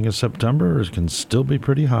beginning of September. It can still be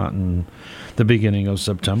pretty hot in the beginning of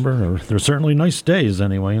September. Or there's certainly nice days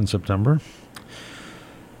anyway in September.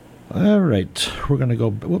 All right, we're going to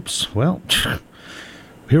go, whoops, well,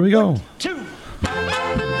 here we go. 1, 2.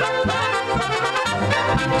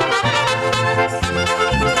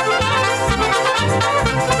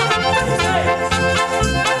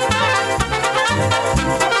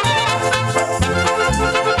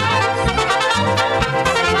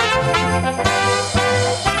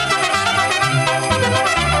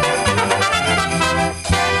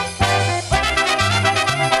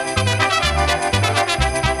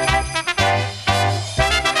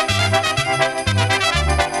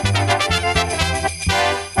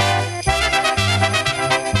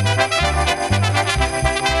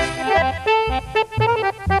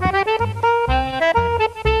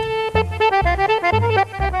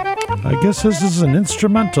 I guess this is an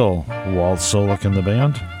instrumental. Walt Solik in the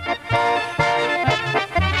band.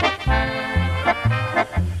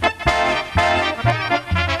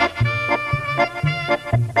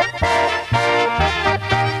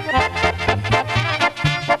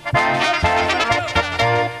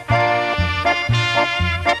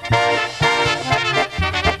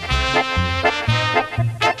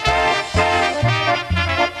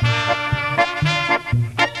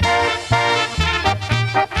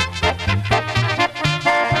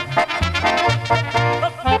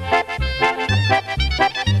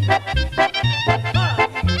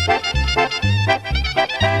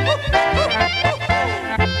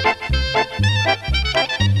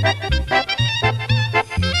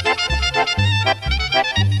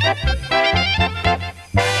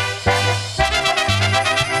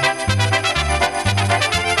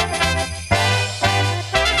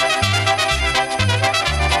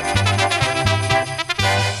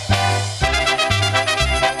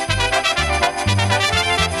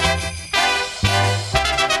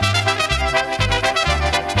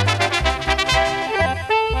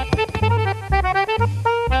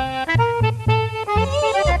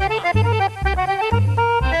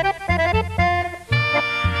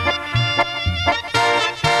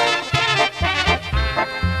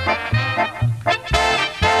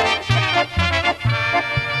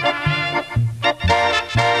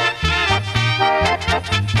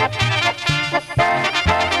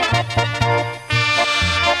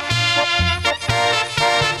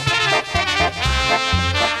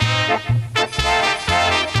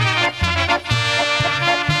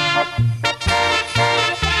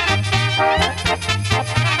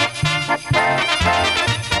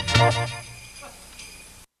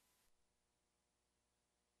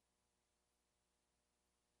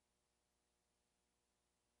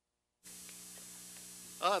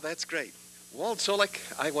 Ah, that's great. Walt Solik,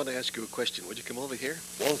 I want to ask you a question. Would you come over here?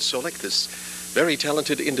 Walt Solik, this very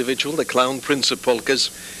talented individual, the Clown Prince of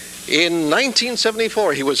Polkas. In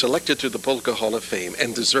 1974, he was elected to the Polka Hall of Fame,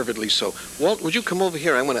 and deservedly so. Walt, would you come over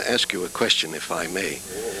here? I want to ask you a question, if I may.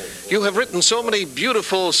 You have written so many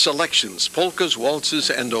beautiful selections, polkas,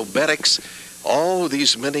 waltzes, and obetics, all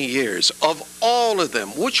these many years. Of all of them,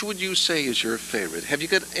 which would you say is your favorite? Have you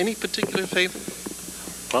got any particular favorite?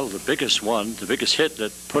 Well, the biggest one, the biggest hit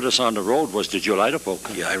that put us on the road was the Julita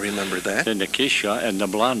polka. Yeah, I remember that. And the Kisha and the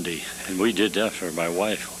Blondie. And we did that for my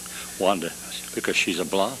wife, Wanda, because she's a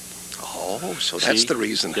blonde. Oh, so that's the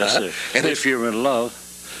reason, yes, huh? And if you're in love,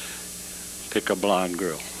 pick a blonde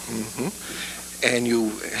girl. Mm-hmm. And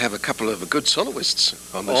you have a couple of good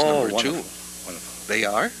soloists on this number, too. Wonderful. They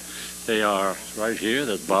are? They are right here.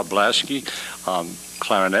 There's Bob Blasky,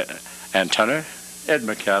 clarinet and tenor. Ed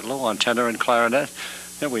McCadlow on tenor and clarinet.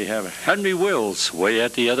 Then we have Henry Wills way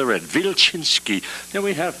at the other end. Vilchinsky. Then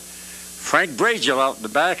we have Frank Bragel out in the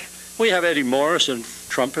back. We have Eddie Morris on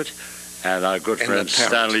trumpet. And our good friend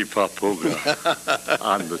Stanley Papuga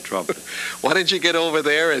on the trumpet. Why don't you get over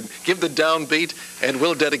there and give the downbeat, and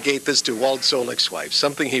we'll dedicate this to Walt Solik's wife,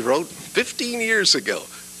 something he wrote 15 years ago.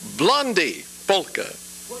 Blondie Polka.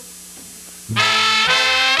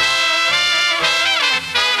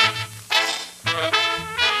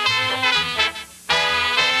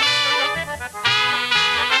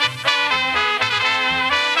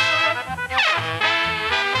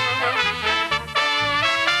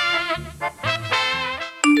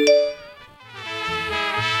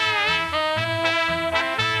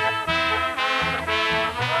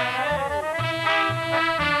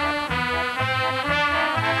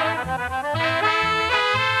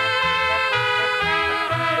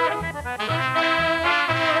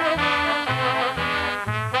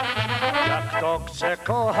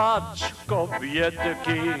 kochać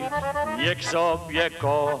kobietki, niech sobie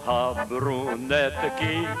kocha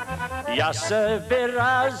brunetki. Ja se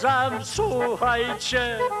wyrażam,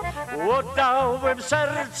 słuchajcie, oddałbym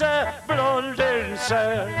serce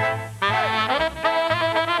blondynce.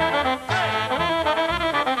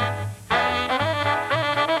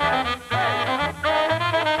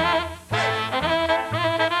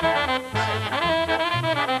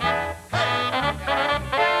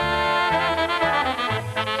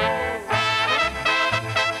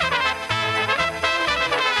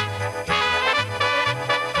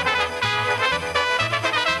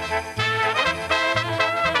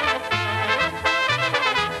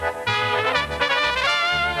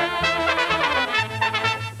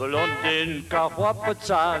 Blondynka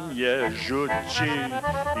chłopca nie rzuci,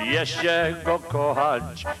 jeszcze go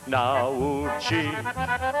kochać nauczy.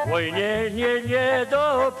 Oj nie,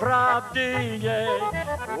 doprawdy nie,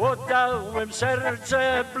 oddałem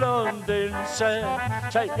serce blondynce.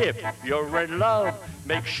 Say if you're in love,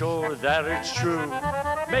 make sure that it's true.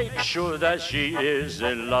 Make sure that she is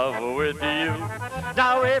in love with you.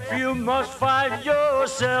 Now if you must find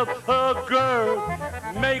yourself a girl,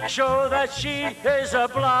 make sure that she is a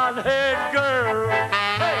blonde-haired girl.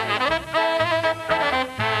 Hey.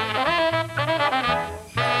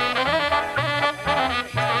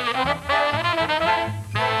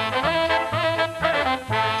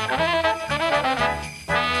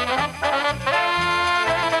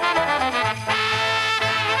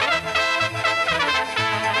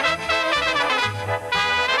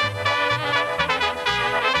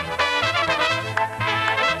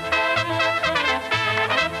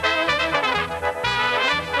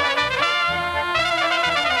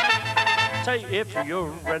 If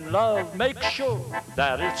you're in love, make sure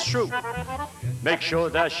that it's true. Make sure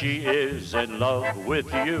that she is in love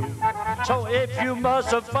with you. So if you must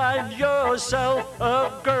find yourself a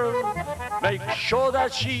girl, make sure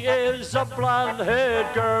that she is a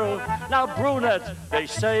blonde-haired girl. Now brunettes, they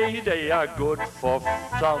say they are good for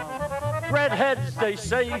some. Redheads, they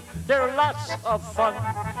say they're lots of fun.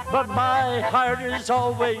 But my heart is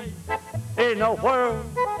always in a whirl,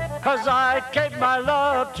 'cause I gave my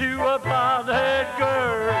love to a blonde-haired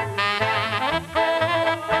girl.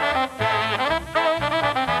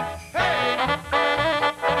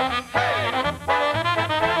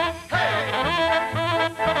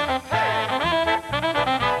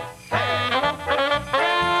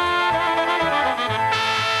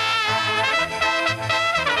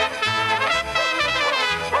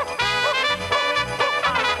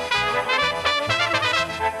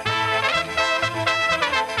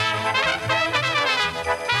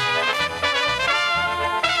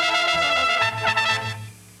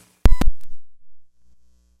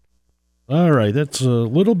 All right, that's a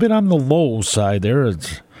little bit on the low side there.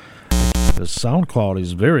 The sound quality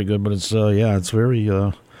is very good, but it's it's very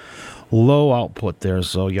low output there,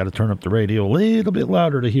 so you got to turn up the radio a little bit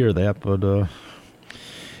louder to hear that. But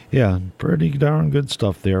yeah, pretty darn good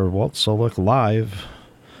stuff there. Walt Solik live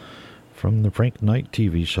from the Frank Knight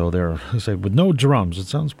TV show there. I say with no drums. It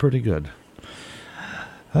sounds pretty good.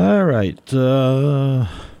 All right,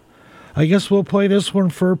 I guess we'll play this one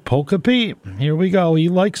for Polka Pete. Here we go. He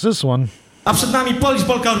likes this one. A przed nami Polish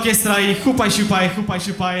Polka Orkiestra i Hupaj, siupaj, hupaj,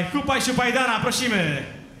 siupaj, hupaj, siupaj, Dana, prosimy.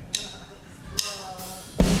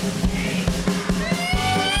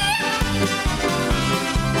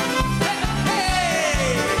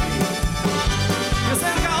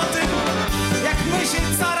 Piosenka o tym, jak my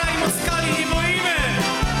się cara i Moskali nie boimy.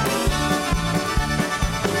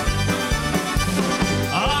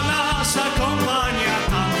 A nasza kompania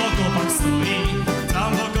tam w okopach stoi,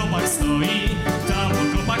 tam w okopach stoi, tam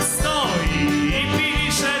w okopach stoi. I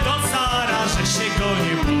pisze do cara, że się go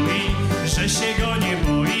nie boi, że się go nie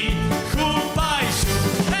boi. Hupaj,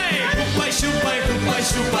 siup, hej! Hupaj, siupaj, hupaj,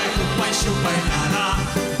 siupaj, hupaj, siupaj, Dana,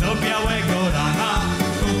 do białego rana.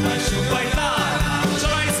 Hupaj, siupaj, Dana.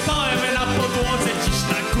 Wczoraj spałem na podłodze, dziś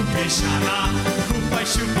na kupie siana. Hupaj,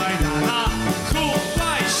 siupaj, Dana,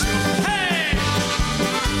 hupaj, siup, hej!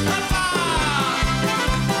 Hapa!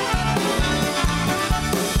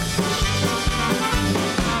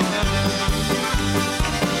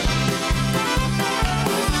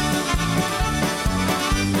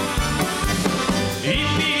 I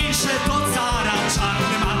pisze do cara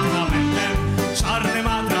czarnym atramentem, czarnym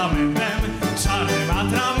atramentem, czarnym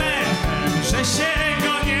atramentem, że się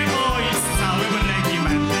go nie boi z całym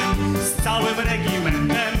regimentem, z całym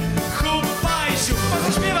regimentem. Hupaj,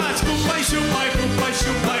 siupaj, śpiewać, hupaj, siupaj, hupaj,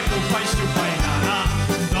 siupaj, hupaj, siupaj, Dana,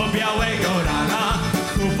 do białego rana.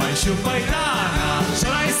 Hupaj, siupaj, Dana.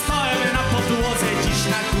 Wczoraj spałem na podłodze, dziś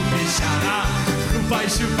na kupie siana. Hupaj,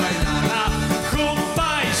 siupaj, Dana,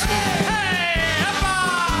 hupaj, siupaj.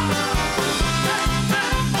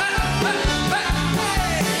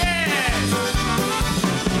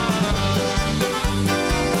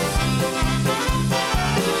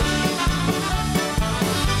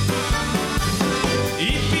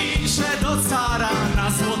 cara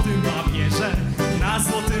na złotym papierze, na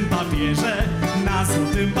złotym papierze, na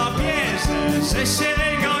złotym papierze, że się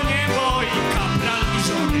go nie boi. Kapral i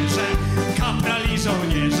żołnierze, kapral i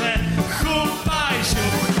żołnierze, chupaj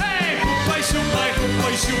siup, hej! Chupaj siupaj,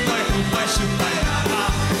 chupaj siupaj, chupaj siupaj rana,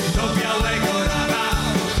 do białego rana,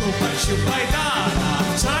 chupaj siupaj dana.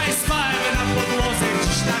 Wczoraj spałem na podłodze,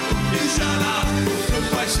 dziś na kupie siana,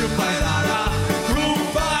 chupaj siupaj rana,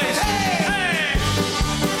 chupaj siupaj, hej!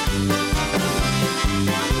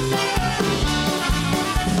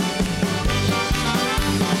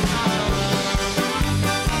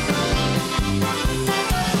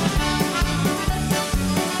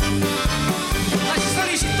 Nasi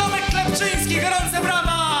soliści Tomek Klepczyński, gorące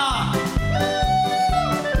brawa!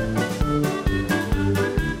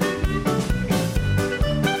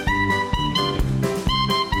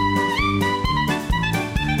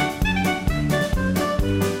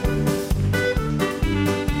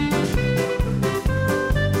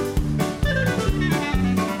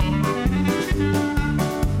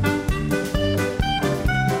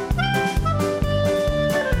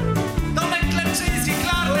 Tomek Klepczyński,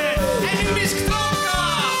 klarny, Emil Miszk-Trąbka!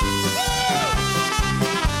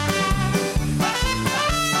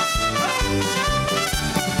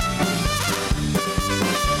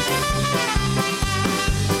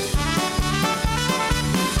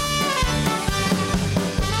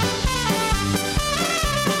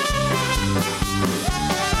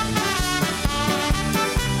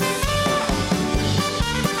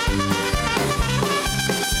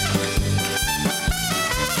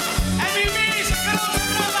 Emil Miszk, gorące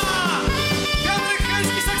brawa! Piotrek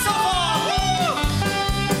Chęcki, saksofon!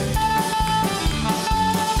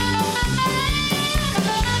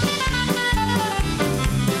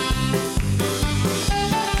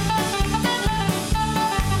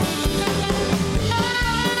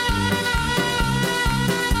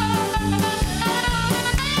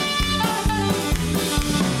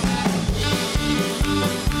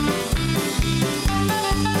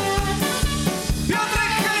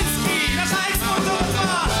 Piotrek Chęcki, nasza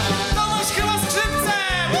eksportowa! Tomasz chyba skrzypce!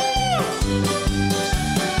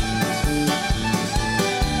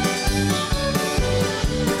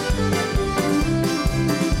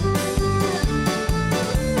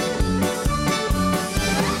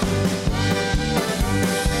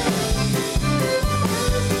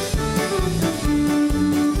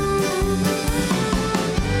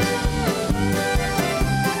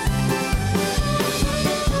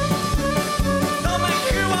 Tomek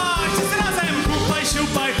chyła, wszyscy razem! Chupaj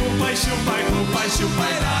siupaj, chupaj siupaj, chupaj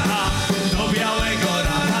siupaj rana, do białego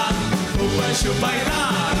rana, chupaj siupaj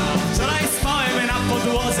rana. Wczoraj spałem na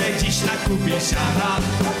podłodze, dziś na kupie siana,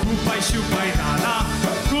 chupaj siupaj rana,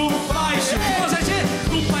 chupaj siupaj. Możecie?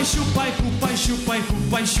 Chupaj siupaj, chupaj siupaj,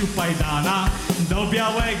 chupaj siupaj dana, do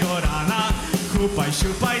białego rana, chupaj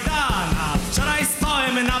siupaj dana. Wczoraj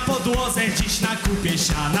spałem na podłodze, dziś na kupie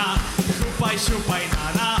siana, chupaj siupaj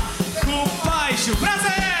dana, chupaj siup,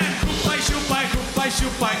 razem! Chupaj siupaj, chupaj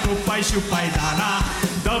siupaj, chupaj siupaj dana,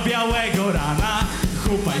 do białego rana,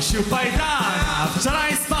 chupaj siupaj dana.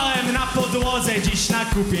 Wczoraj spałem na podłodze, dziś na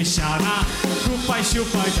kupie siana, chupaj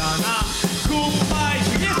siupaj dana, chupaj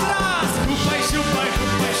siup, jeszcze raz! Chupaj siupaj,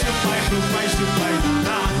 chupaj siupaj, chupaj siupaj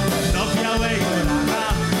dana, do białego rana,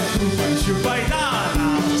 chupaj siupaj dana.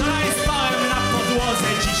 Wczoraj spałem na podłodze,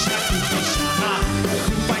 dziś na kupie siana,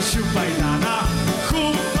 chupaj siupaj dana,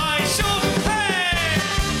 chupaj siup, hej!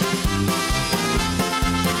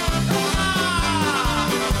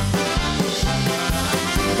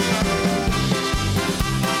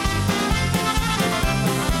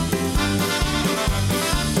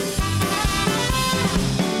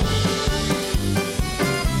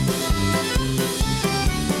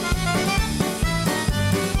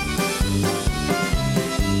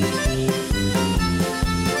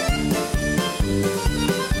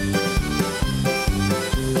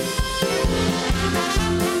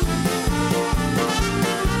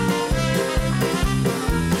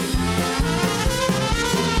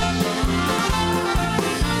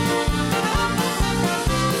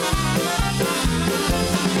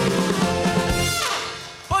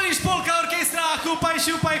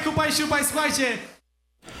 Kupaj, siupaj, słuchajcie.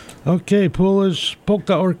 Okay, Polish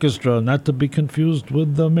Polka Orchestra, not to be confused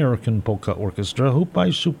with the American Polka Orchestra.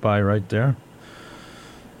 Hupaj Supai right there.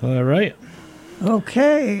 All right.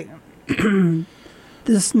 Okay.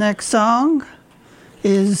 This next song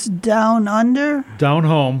is Down Under. Down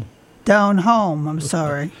Home. Down Home, I'm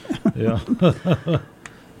sorry. Yeah.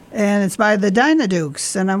 And it's by the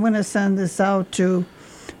Dynadukes. And I'm going to send this out to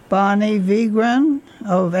Bonnie Vigran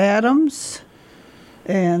of Adams.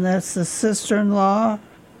 And that's the sister-in-law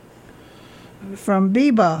from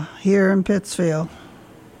Biba here in Pittsfield.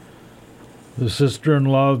 The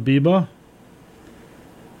sister-in-law of Biba?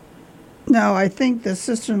 No, I think the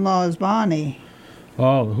sister-in-law is Bonnie.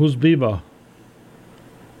 Oh, who's Biba?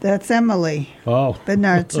 That's Emily Oh.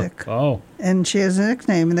 Bednarczyk. Oh. And she has a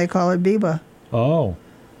nickname, and they call her Biba. Oh.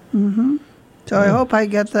 Mm-hmm. So I hope I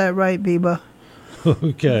get that right, Biba.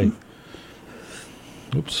 Okay.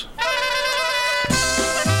 Oops.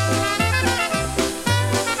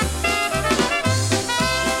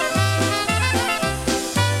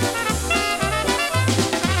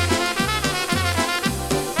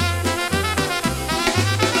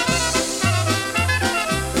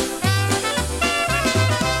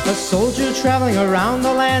 A soldier traveling around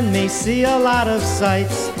the land may see a lot of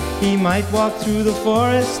sights. He might walk through the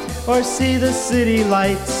forest or see the city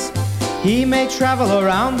lights. He may travel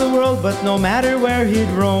around the world, but no matter where he'd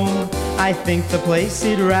roam, I think the place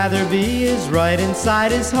he'd rather be is right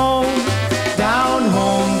inside his home. Down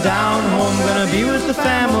home, gonna be with the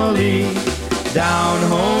family. Down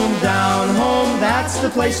home, that's the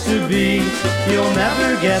place to be. You'll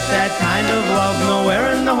never get that kind of love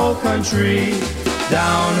nowhere in the whole country.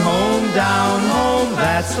 Down home,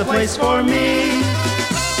 that's the place for me.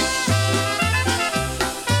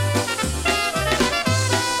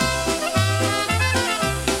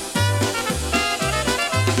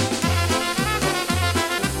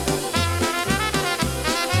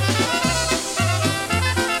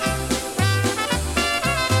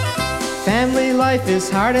 Family life is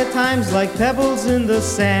hard at times, like pebbles in the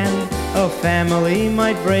sand. A family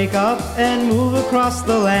might break up and move across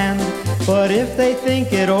the land, but if they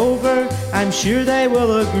think it over, I'm sure they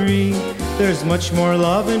will agree. There's much more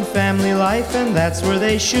love in family life, and that's where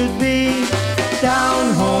they should be.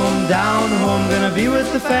 Down home, gonna be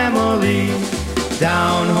with the family.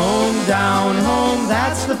 Down home,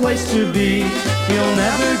 that's the place to be. You'll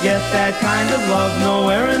never get that kind of love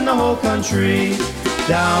nowhere in the whole country.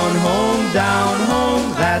 Down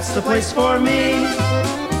home, that's the place for me.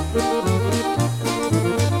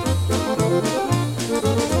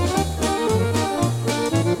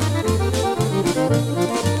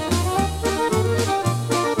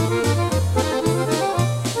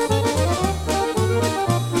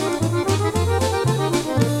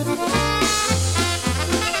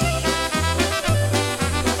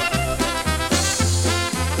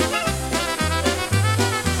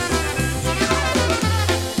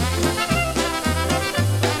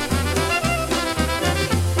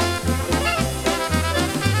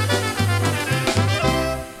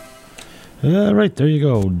 Right, there you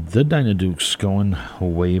go. The Dynadukes going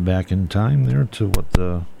way back in time there to what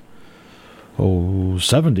the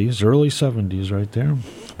 70s, early 70s right there.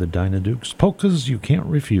 The Dynadukes. Polkas You Can't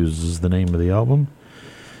Refuse is the name of the album.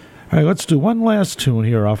 All right, let's do one last tune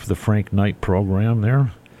here off the Frank Knight program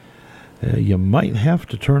there. You might have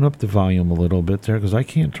to turn up the volume a little bit there because I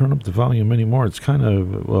can't turn up the volume anymore. It's kind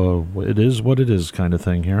of, it is what it is kind of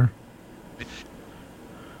thing here.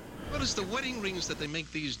 Notice the wedding rings that they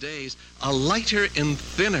make these days are lighter and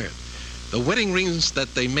thinner. The wedding rings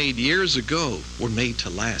that they made years ago were made to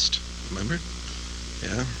last. Remember?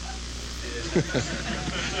 Yeah.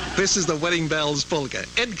 This is the Wedding Bells Polka.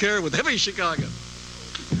 Ed Kerr with Heavy Chicago.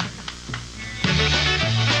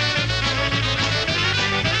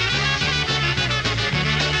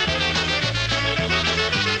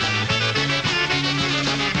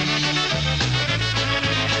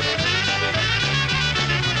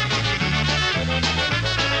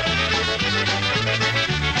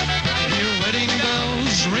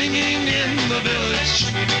 Ringing in the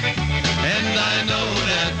village, and I know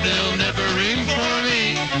that they'll never ring for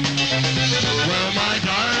me. Well, my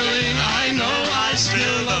darling, I know I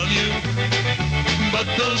still love you, but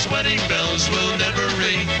those wedding bells will never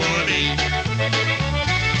ring for me.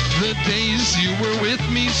 The days you were with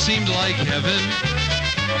me seemed like heaven,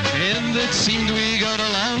 and it seemed we got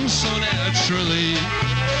along so naturally.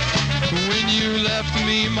 When you left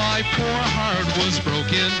me, my poor heart was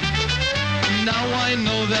broken. Now I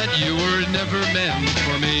know that you were never meant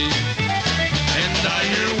for me. And I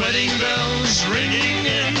hear wedding bells ringing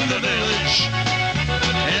in the village,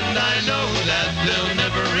 and I know that they'll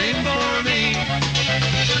never ring for me.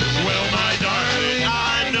 Well, my darling,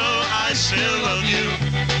 I know I still love you,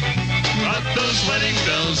 but those wedding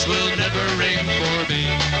bells will never ring for me.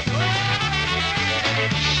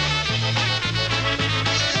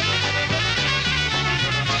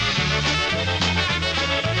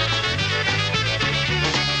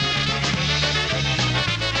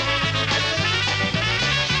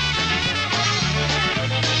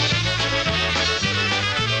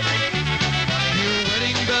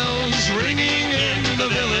 Ringing in the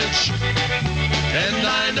village, and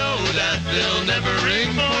I know that they'll never ring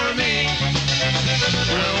for me.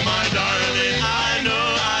 Well, my darling, I know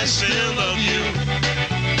I still love you,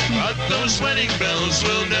 but those wedding bells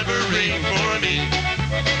will never ring for me.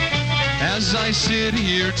 As I sit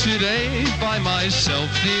here today by myself,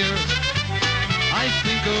 dear, I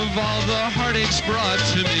think of all the heartaches brought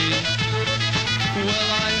to me. Well,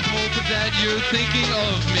 I hope that you're thinking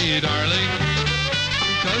of me, darling,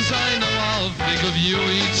 'cause I know I'll think of you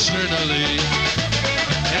eternally.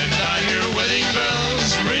 And I hear wedding bells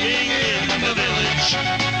ringing in the village,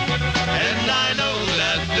 and I know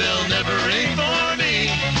that they'll never ring for me.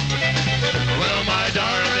 Well, my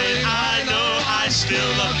darling, I know I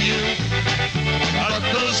still love you, but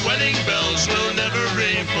those wedding bells will never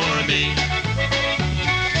ring for me.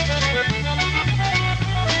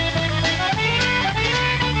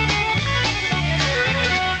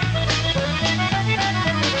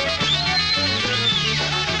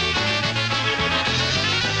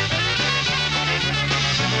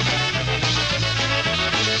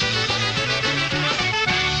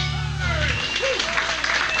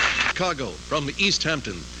 Chicago from East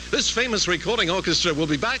Hampton. This famous recording orchestra will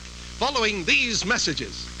be back following these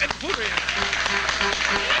messages.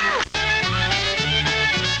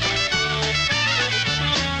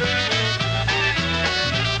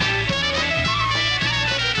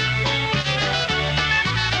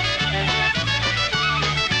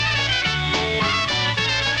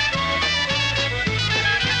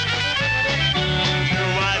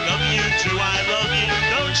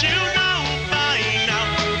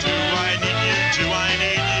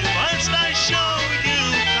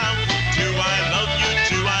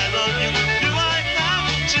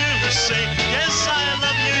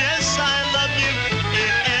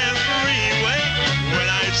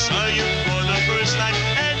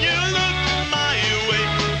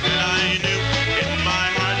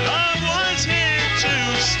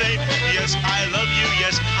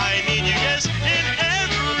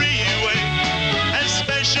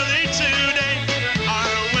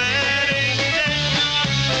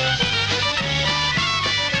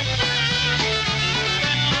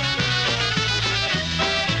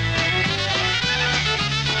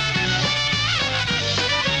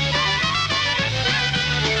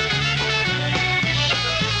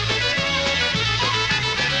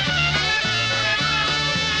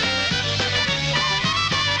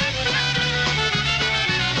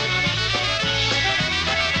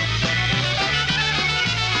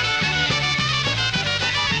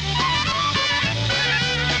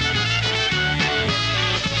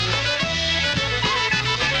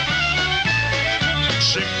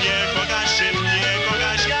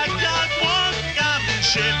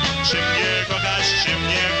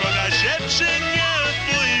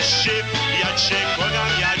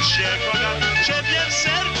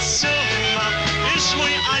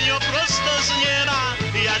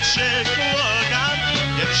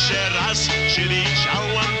 Pierwszy raz Cię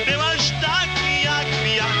widziałam, byłaś tak jak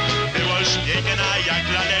ja. Byłaś piękna jak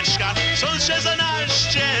laleczka, są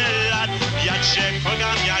 16 lat. Ja Cię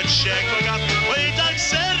kocham, oj tak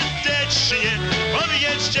serdecznie.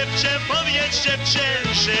 Powiedz dziewczę,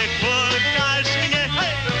 że kochasz mnie.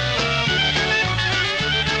 Hej!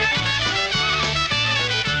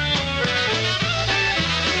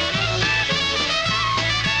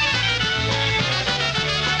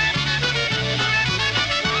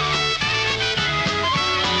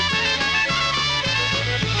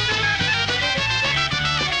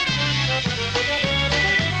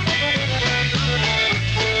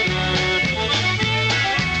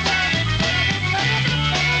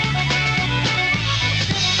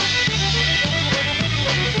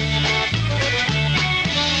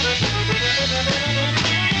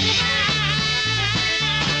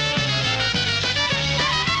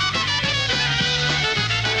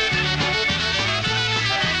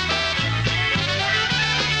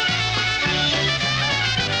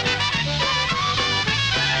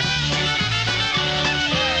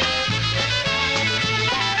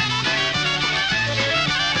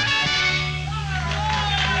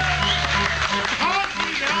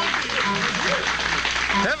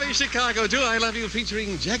 Chicago, Do I Love You,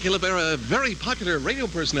 featuring Jackie LaBera, a very popular radio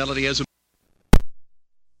personality as a...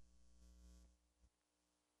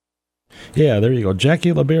 Yeah, there you go.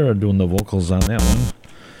 Jackie LaBera doing the vocals on that one.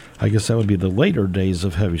 I guess that would be the later days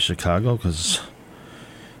of Heavy Chicago, because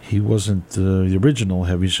he wasn't the original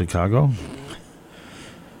Heavy Chicago.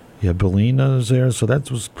 Yeah, Bellina's there, so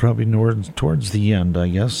that was probably towards the end, I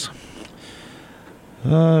guess.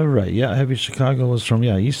 Right, yeah, Heavy Chicago was from,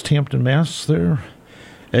 East Hampton, Mass. there.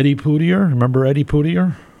 Eddie Poutier, remember Eddie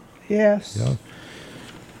Poutier? Yes. Yeah.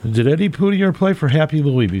 Did Eddie Poutier play for Happy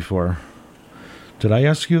Louie before? Did I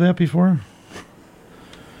ask you that before?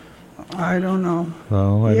 I don't know.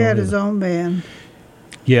 Oh, I he don't had his either. own band.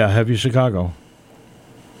 Yeah, Heavy Chicago.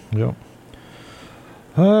 Yep.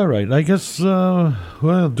 All right, I guess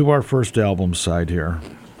we'll do our first album side here.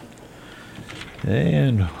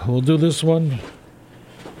 And we'll do this one.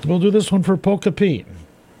 We'll do this one for Polka Pete.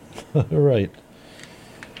 All right.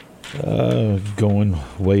 Going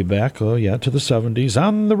way back, to the 70s.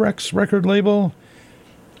 On the Rex record label,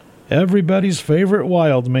 everybody's favorite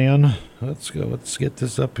Wild Man. Let's go. Let's get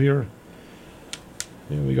this up here.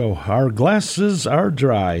 Here we go. Our glasses are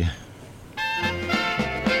dry.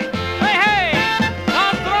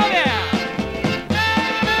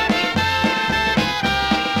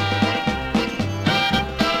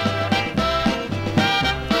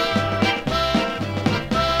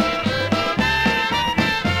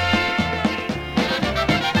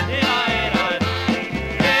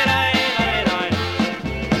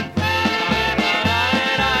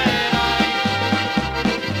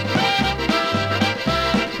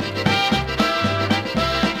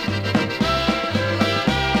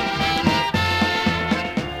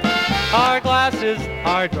 Our glasses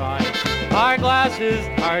are dry. Our glasses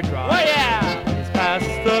are dry. Oh, yeah. Please pass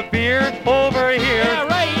the beer over here. Yeah,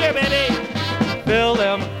 right here, baby. Fill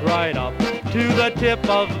them right up to the tip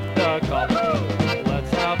of the cup.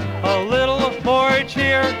 Let's have a little more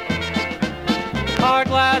cheer. Our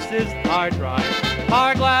glasses are dry.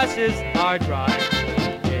 Our glasses are dry.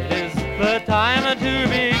 It is the time to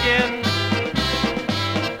begin.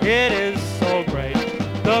 It is so great,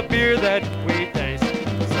 the beer that we taste.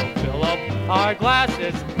 So fill up our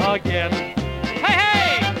glasses again. Hey,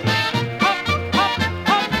 hey! Hop, hop,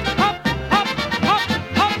 hop, hop, hop, hop,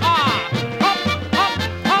 hop, ah! Hop, hop,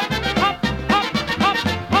 hop, hop, hop, hop,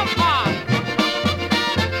 hop, ah!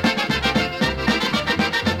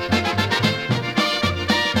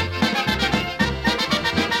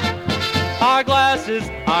 Our glasses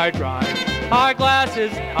are dry. Our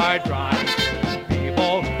glasses are dry.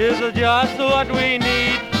 People is just what we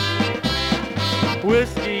need.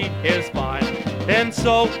 Whiskey is fine, and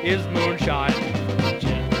so is moonshine.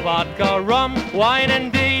 Gin, vodka, rum, wine,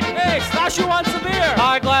 indeed. Hey, Stashy wants a beer.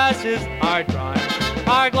 Our glasses are dry.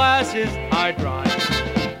 Our glasses are dry.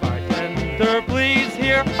 Bartender, please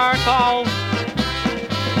hear our call.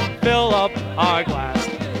 Fill up our glass,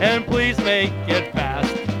 and please make it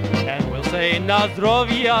fast. And we'll say na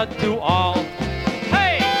zdrowie to all.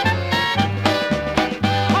 Hey!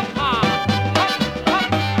 Hop-ha! Hop, hop,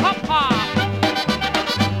 hop-ha!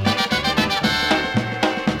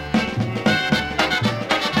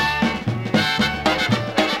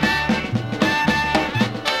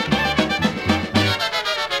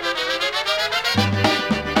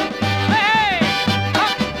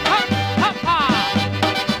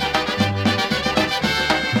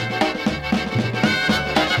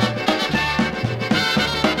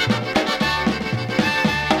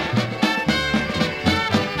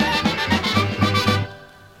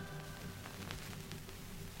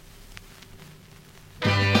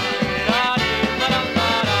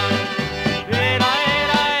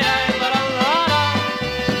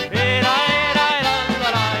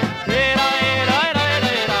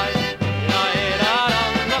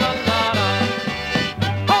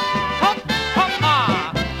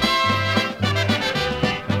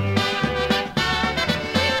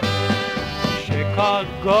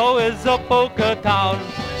 Chicago is a polka town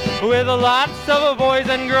with lots of boys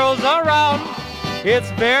and girls around.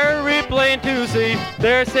 It's very plain to see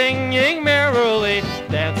they're singing merrily,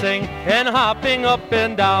 dancing and hopping up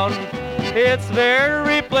and down. It's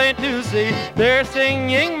very plain to see they're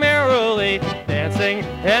singing merrily, dancing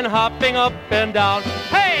and hopping up and down.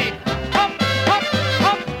 Hey! Hop, hop,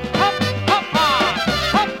 hop, hop, hop, ah!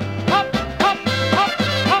 Hop, hop, hop, hop,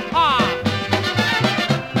 hop, ah!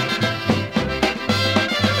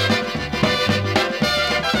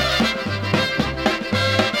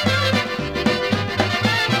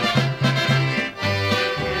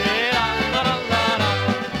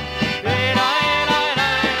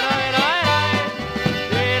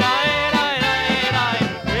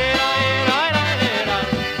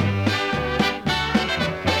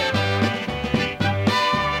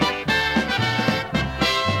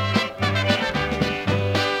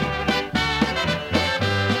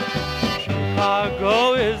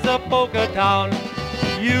 Chicago is a polka town.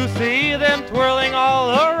 You see them twirling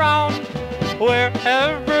all around.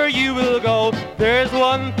 Wherever you will go, there's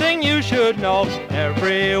one thing you should know.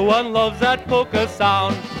 Everyone loves that polka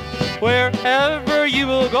sound. Wherever you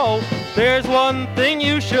will go, there's one thing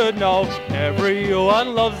you should know.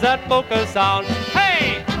 Everyone loves that polka sound.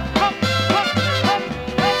 Hey! Hop, hop, hop,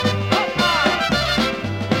 hop, hop, ah!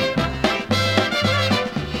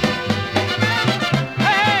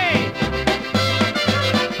 Hey!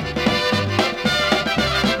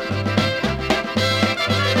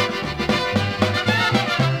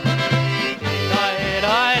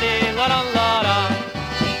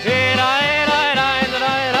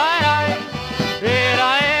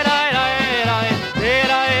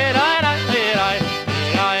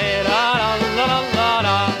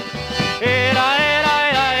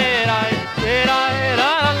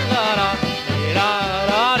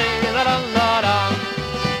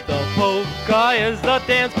 Polka is the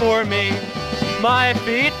dance for me. My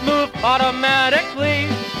feet move automatically.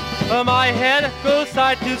 My head goes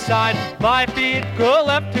side to side. My feet go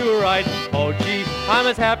left to right. Oh gee, I'm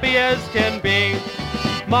as happy as can be.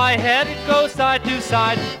 My head goes side to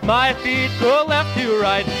side. My feet go left to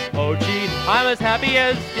right. Oh gee, I'm as happy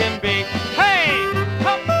as can be. Hey!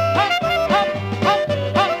 Hop, hop, hop, hop,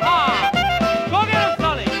 hop, ah! Go get him,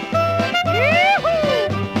 Sonny! Yee-hoo!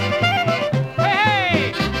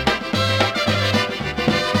 Hey, hey!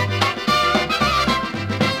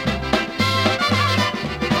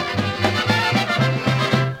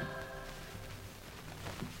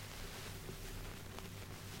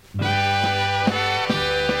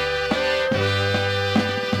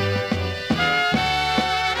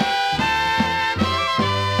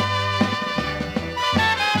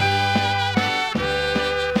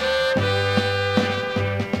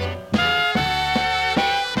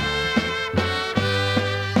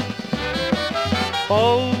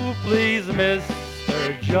 Oh, please,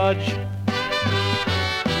 Mr. Judge,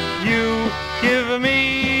 you give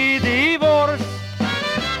me divorce.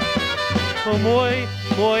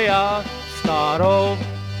 Moja staro.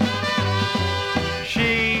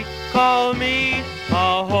 She called me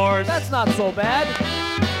a horse. That's not so bad.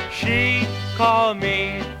 She called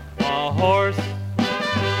me a horse.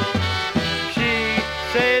 She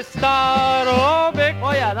says staro big.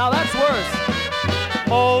 Oh yeah, now that's worse.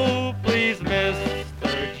 Oh, please,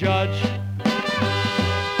 Mr. Judge,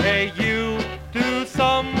 hey, you do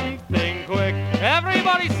something quick.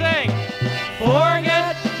 Everybody sing!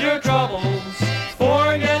 Forget your troubles,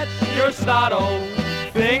 forget your stado.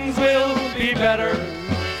 Things will be better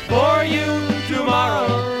for you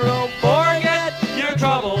tomorrow. Forget your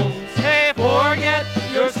troubles, hey, forget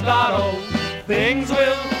your stado. Things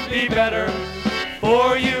will be better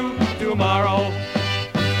for you tomorrow.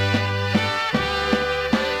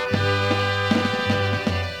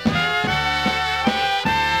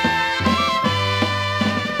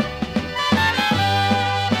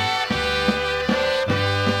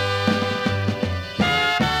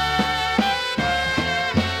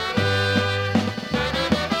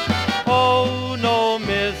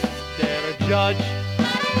 Judge,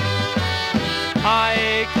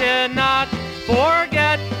 I cannot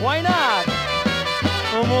forget. Why not?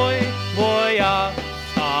 Moja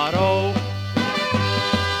staro.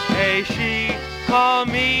 Hey, she called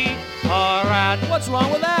me a rat. What's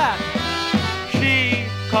wrong with that? She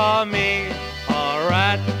called me a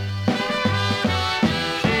rat.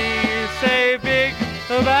 She say big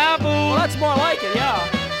baboon. Well, that's more like it, yeah.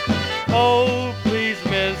 Oh, please,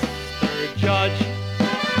 Mr. Judge,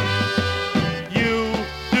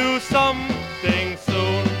 something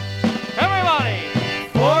soon. Everybody,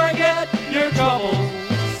 forget your troubles,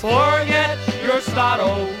 forget your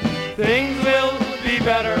stado. Things will be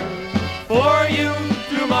better for you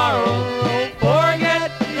tomorrow.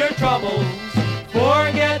 Forget your troubles,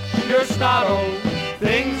 forget your stado.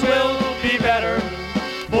 Things will be better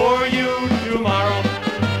for you tomorrow.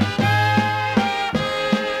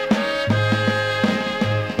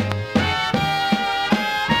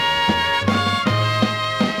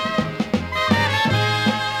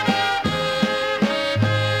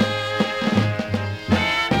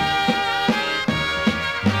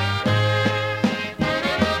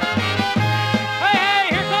 Hey,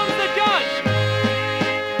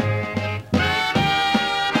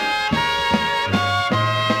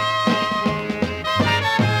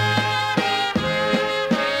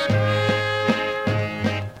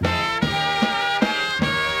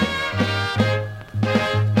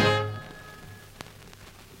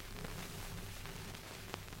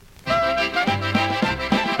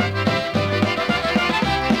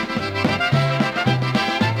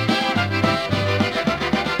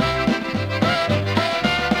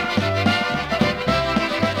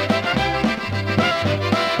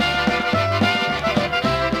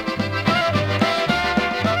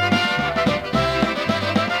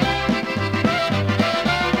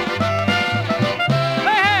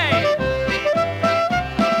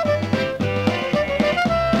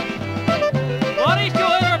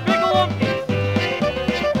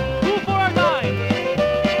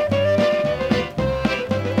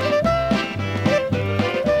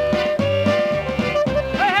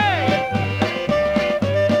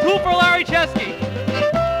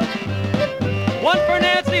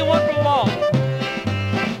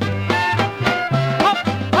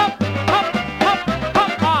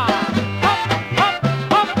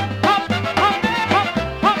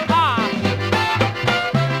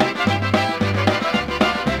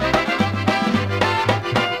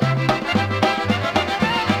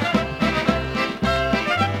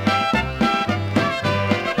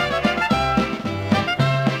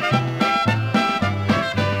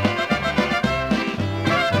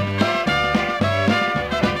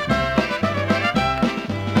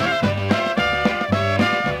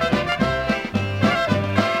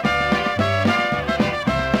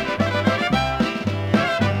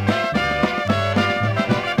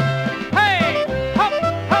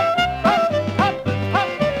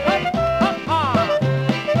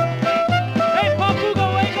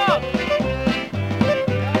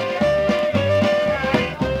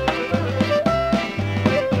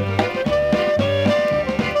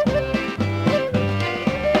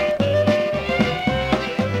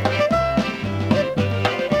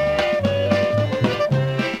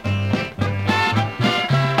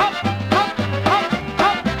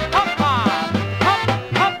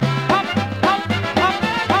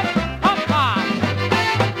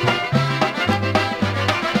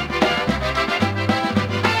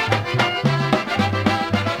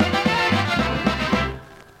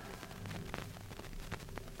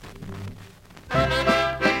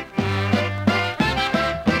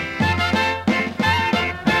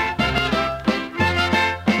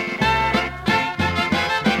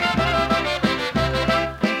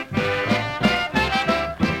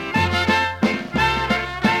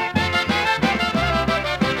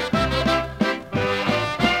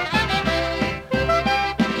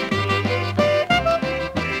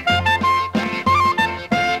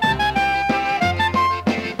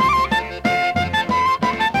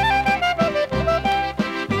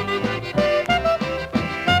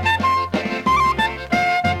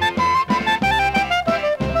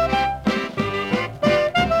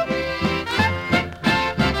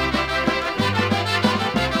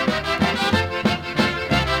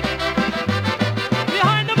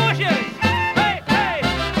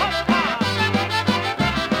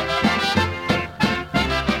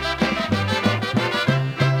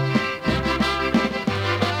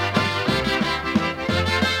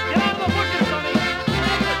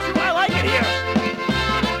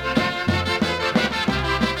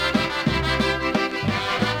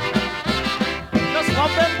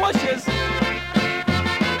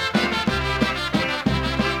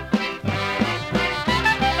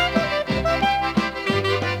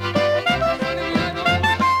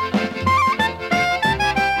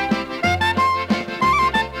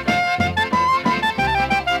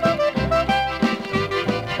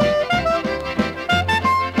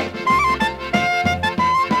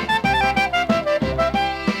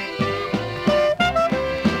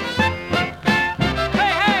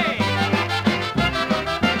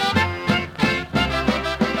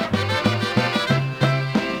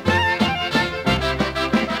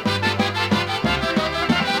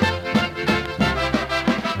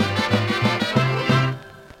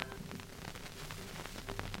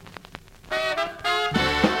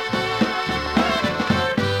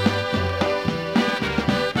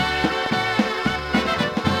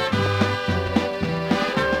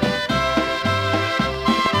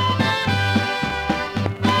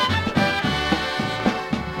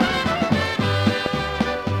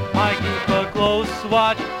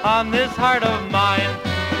 watch on this heart of mine.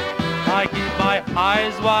 I keep my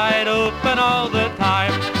eyes wide open all the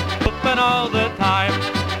time, open all the time,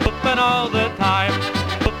 open all the time,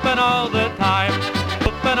 open all the time,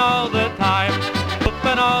 open all the time,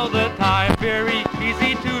 open all the time. Very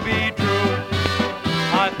easy to be true.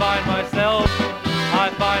 I find myself, I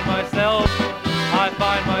find myself, I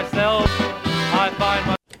find myself, I find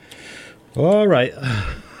myself. All right.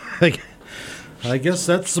 I guess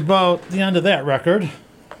that's about the end of that record.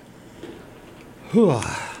 Whew.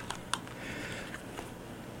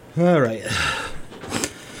 All right.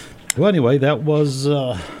 Well, anyway, that was...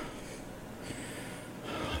 I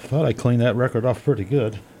thought I cleaned that record off pretty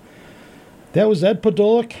good. That was Ed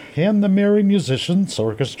Podolak and the Merry Musicians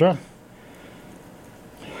Orchestra.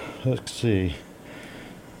 Let's see.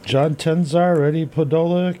 John Tenzar, Eddie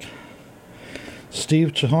Podolak,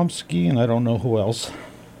 Steve Chomsky, and I don't know who else.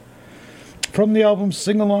 From the album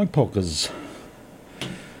Sing Along Polkas.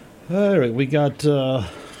 All right, we got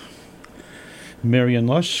Marion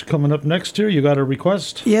Lush coming up next here. You got a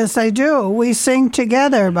request? Yes, I do. We Sing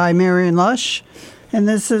Together by Marion Lush. And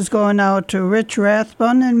this is going out to Rich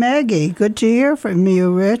Rathbun and Maggie. Good to hear from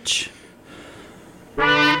you, Rich.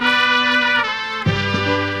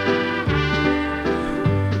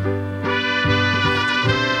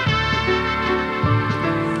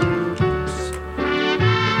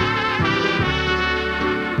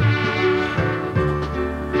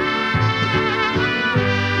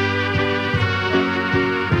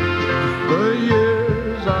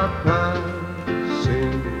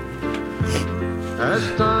 As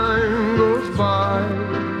time goes by,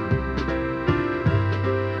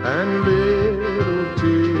 and little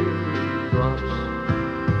teardrops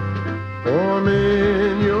form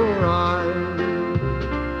in your eyes,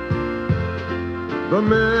 the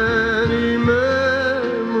many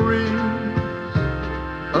memories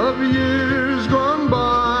of years gone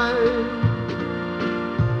by,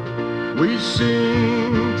 we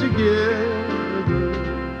sing together,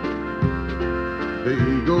 the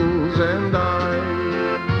Eagles and I.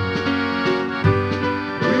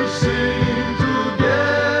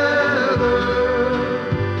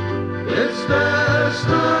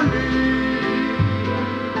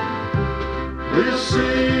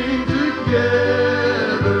 Sing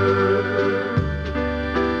together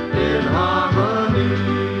in harmony.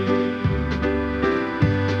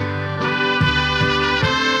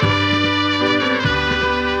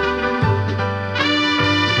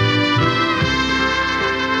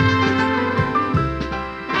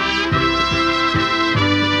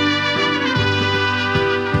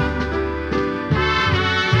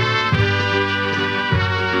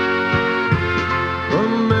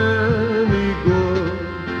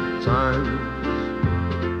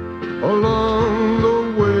 Along the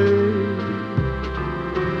way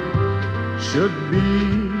should be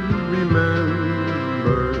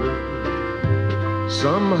remembered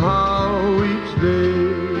somehow each day.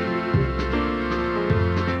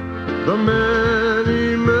 The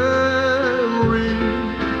many memories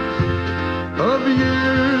of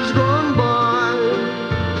years gone by,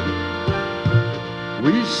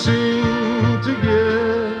 we sing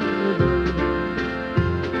together,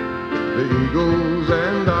 the Eagles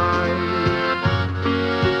and I.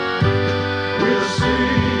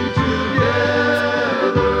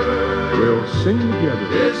 Sing together.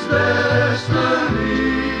 It's destiny.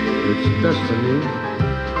 It's destiny.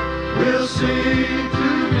 We'll sing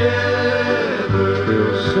together.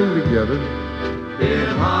 We'll sing together. In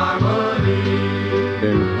harmony.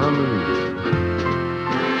 In harmony.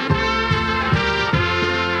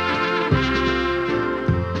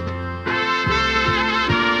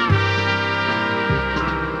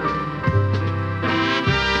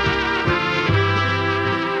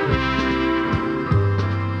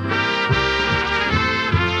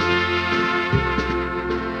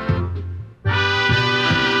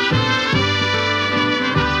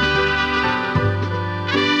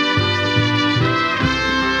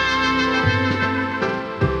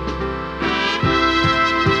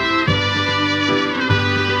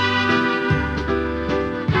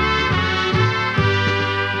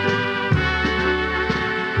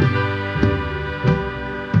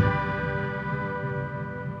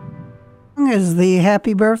 Is the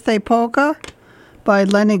Happy Birthday Polka by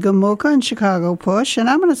Lenny Gomulka and Chicago Push. And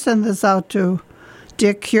I'm going to send this out to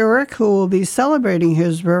Dick Curick, who will be celebrating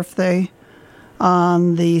his birthday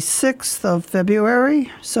on the 6th of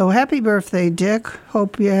February. So happy birthday, Dick.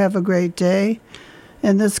 Hope you have a great day.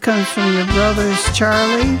 And this comes from your brothers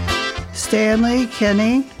Charlie, Stanley,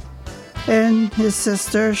 Kenny, and his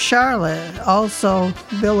sister Charlotte. Also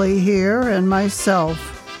Billy here and myself.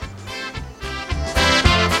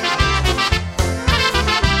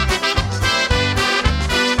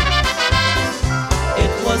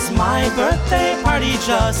 birthday party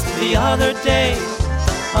just the other day.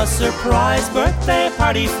 A surprise birthday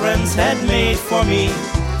party friends had made for me.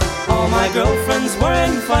 All my girlfriends were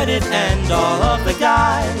invited and all of the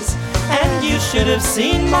guys. And you should have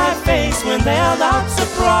seen my face when they held out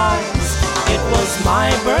surprise. It was my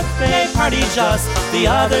birthday party just the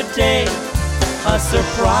other day. A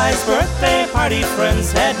surprise birthday party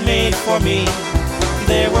friends had made for me.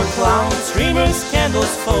 There were clowns, streamers,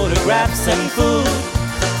 candles, photographs and food.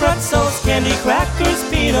 Pretzels, candy, crackers,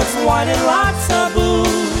 peanuts, wine and lots of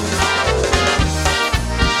booze.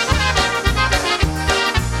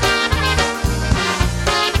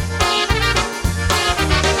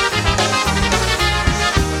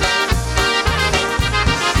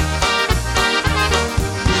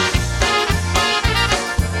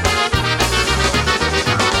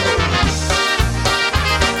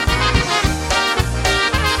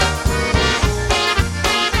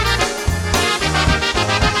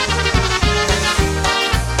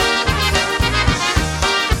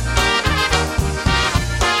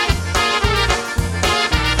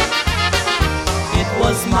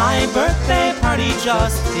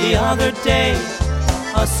 Just the other day,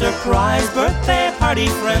 a surprise birthday party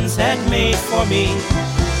friends had made for me.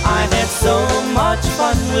 I had so much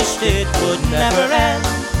fun, wished it would never end.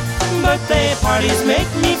 Birthday parties make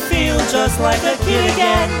me feel just like a kid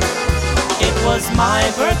again. It was my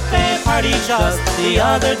birthday party just the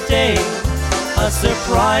other day. A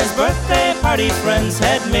surprise birthday party friends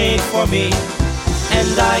had made for me.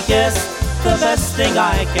 And I guess the best thing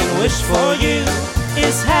I can wish for you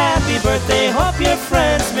is happy birthday, hope your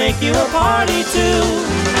friends make you a party too.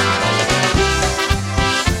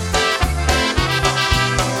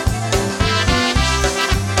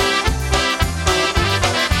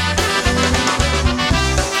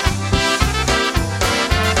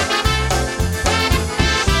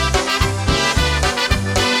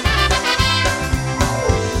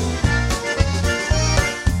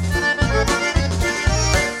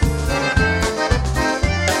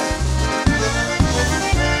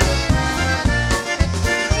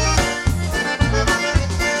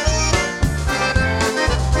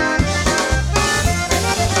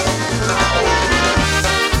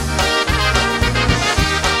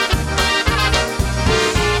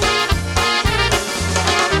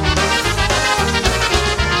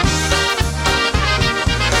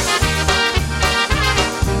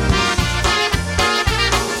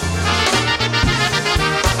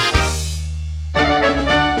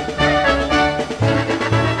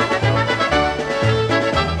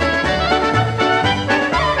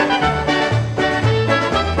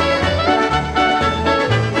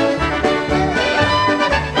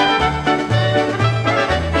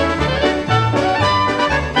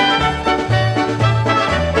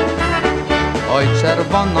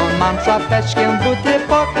 Czapeczkę, buty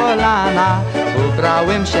po kolana.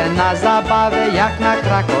 Ubrałem się na zabawę jak na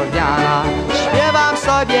krakowiana. Śpiewam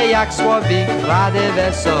sobie jak słowik, rady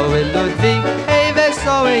wesoły Ludwik. Hej,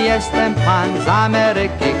 wesoły jestem pan z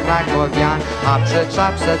Ameryki krakowian. A przy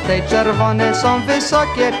czapce tej czerwonej są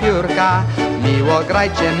wysokie piórka. Miło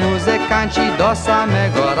grajcie muzykanci do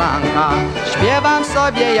samego ranka. Śpiewam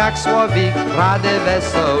sobie jak słowik, rady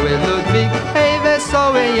wesoły Ludwik. Hej,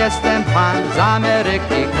 wesoły jestem pan z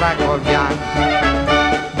Ameryki krakowian.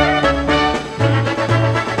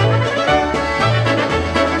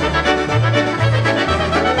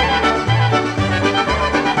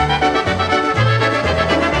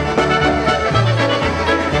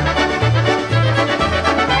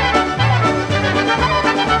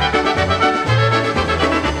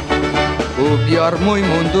 Ubiór mój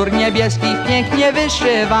mundur niebieski, pięknie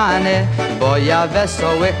wyszywany, bo ja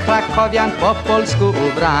wesoły krakowian po polsku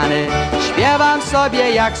ubrany. Śpiewam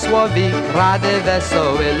sobie jak słowik, rady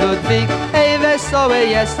wesoły Ludwik. Hej, wesoły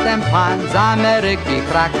jestem pan z Ameryki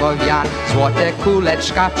krakowian. Złote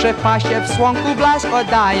kuleczka przy pasie w słonku blask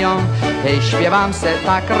oddają. Hej, śpiewam se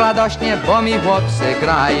tak radośnie, bo mi chłopcy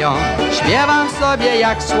grają. Śpiewam sobie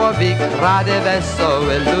jak słowik, rady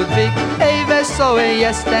wesoły Ludwik. Hej, wesoły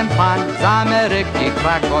jestem pan z Ameryki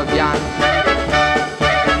krakowian.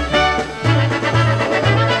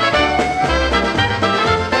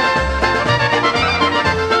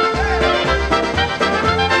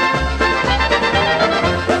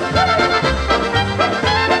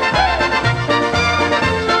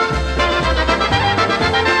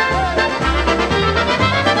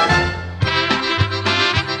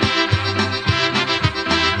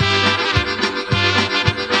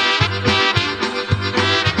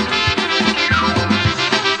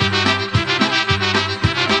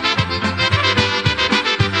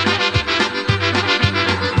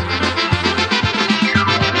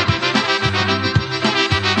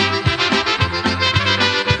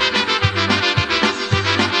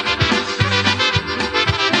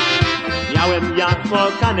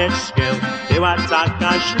 Janeczkiem. Była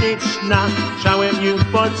taka śliczna, chciałem ją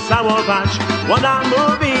pocałować. Ona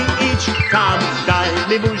mówi, idź tam, daj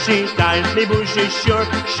mi buzi, sure,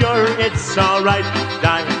 sure, it's alright.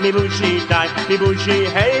 Daj mi buzi,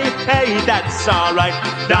 hey, hey, that's alright.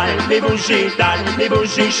 Daj mi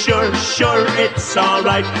buzi, sure, sure, it's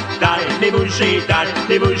alright. Daj mi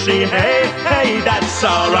buzi, hey, hey, that's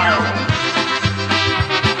alright.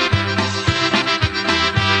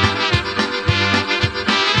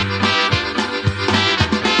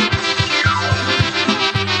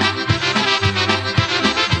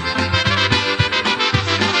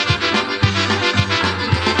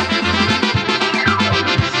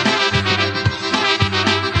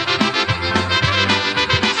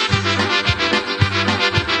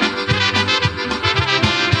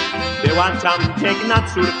 Była tam piękna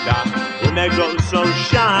córka u mego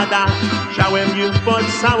sąsiada. Chciałem ją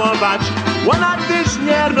pocałować, ona też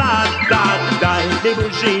nie rada. Daj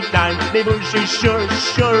mi buzi, sure,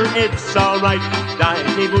 sure, it's alright. Daj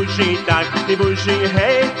mi buzi,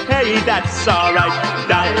 hey, hey, that's alright.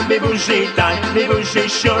 Daj mi buzi,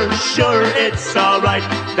 sure, sure, it's alright.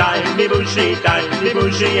 Daj mi buzi,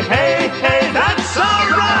 hey, hey, that's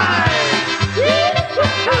alright.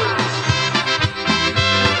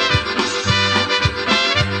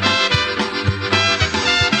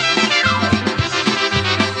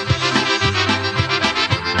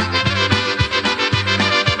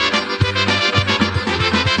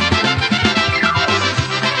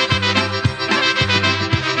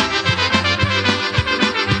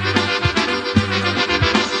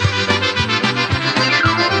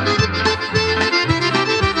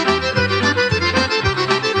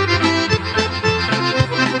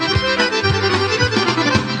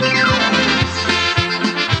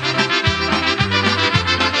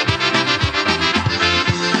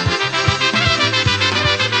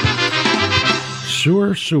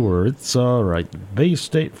 Sure, sure, it's all right. Bay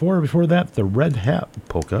State 4. Before that, the Red Hat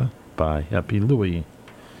Polka by Happy Louie.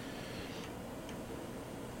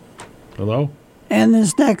 Hello? And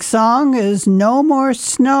this next song is No More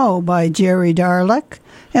Snow by Jerry Darlick.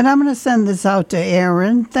 And I'm going to send this out to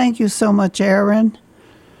Aaron. Thank you so much, Aaron.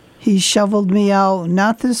 He shoveled me out,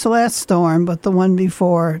 not this last storm, but the one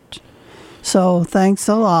before it. So thanks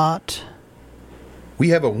a lot. We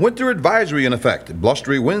have a winter advisory in effect.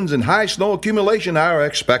 Blustery winds and high snow accumulation are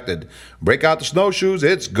expected. Break out the snowshoes,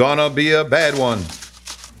 it's gonna be a bad one.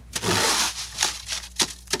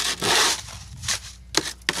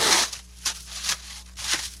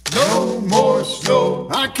 No more snow.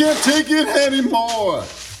 I can't take it anymore.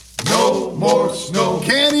 No more snow.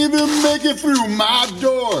 Can't even make it through my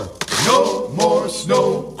door. No more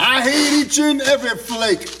snow. I hate each and every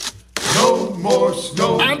flake. No more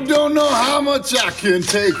snow. I don't know how much I can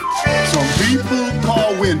take. Some people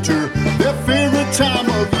call winter their favorite time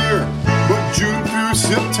of year, but June through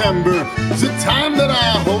September is the time that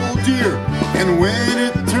I hold dear. And when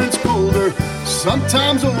it turns colder,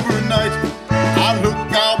 sometimes overnight, I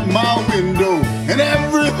look out my window and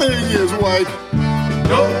everything is white.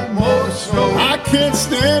 No more snow. I can't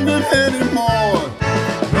stand it anymore.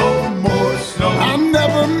 No more snow. I'll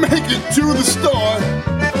never make it to the store.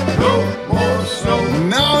 No more snow.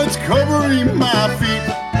 Now it's covering my feet.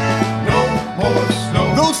 No more snow.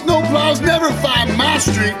 Those snowplows never find my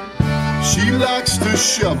street. She likes to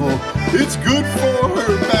shovel. It's good for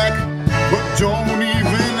her back. But don't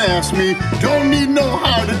even ask me. Don't need no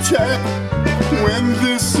heart attack. When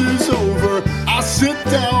this is over, I sit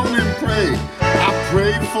down and pray. I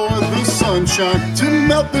pray for the sunshine to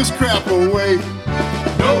melt this crap away.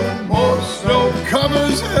 No more snow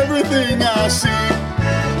covers everything I see.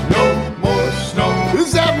 No more snow.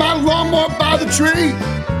 Is that my lawnmower by the tree?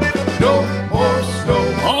 No more snow.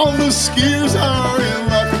 All the skiers are in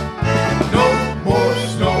luck. No more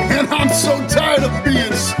snow. And I'm so tired of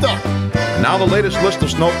being stuck. And now the latest list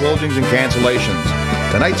of snow closings and cancellations.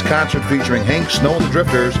 Tonight's concert featuring Hank Snow and the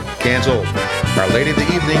Drifters, canceled. Our Lady of the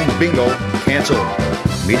Evening, Bingo, canceled.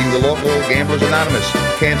 Meeting the Local Gamblers Anonymous,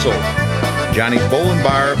 canceled. Johnny's Bowling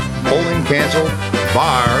Bar, bowling canceled.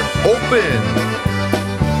 Bar open.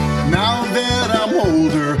 Now that I'm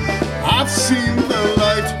older, I've seen the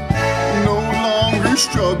light. No longer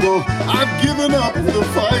struggle, I've given up the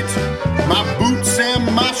fight. My boots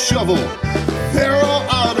and my shovel, they're all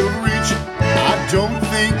out of reach. I don't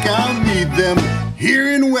think I'll need them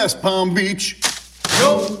here in West Palm Beach.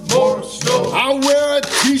 No more snow. I'll wear a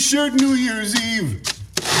t-shirt New Year's Eve.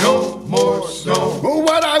 No more snow. But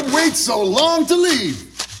why'd I wait so long to leave?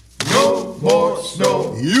 No more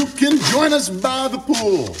snow. You can join us by the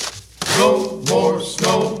pool. No more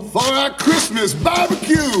snow for our Christmas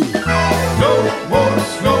barbecue. No more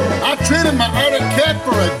snow. I traded my Arctic Cat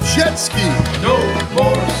for a jet ski. No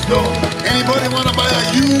more snow. Anybody want to buy a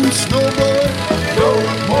used snowboard? No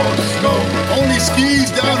more snow. Only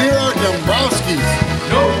skis down here are Dombrowski's.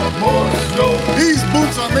 No more snow. These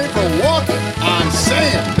boots are made for walking on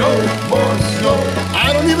sand. No more snow.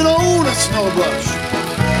 I don't even own a snow brush.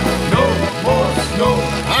 No more snow.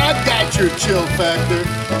 I got your chill factor.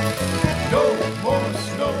 No more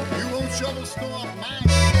snow. You won't shovel snow off mine.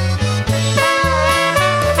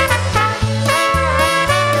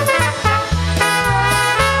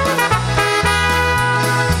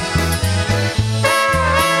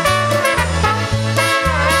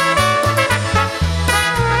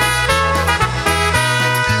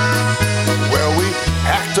 Well, we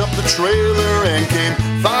packed up the trailer and came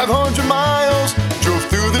 500 miles. Drove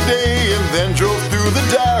through the day and then drove through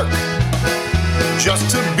the dark.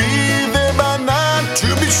 Just to be there by 9, to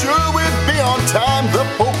be sure we'd be on time. The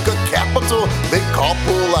polka capital they call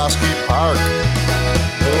Pulaski Park.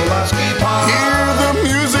 Pulaski Park. Hear the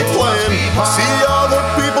music playing, see all the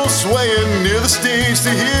people swaying near the stage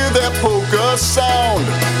to hear that polka sound.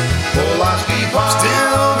 Pulaski Park.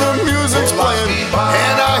 Still the music's playing,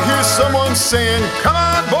 and I hear someone saying, "Come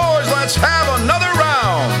on, boys, let's have another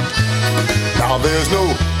round." Now there's no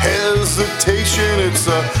hesitation, it's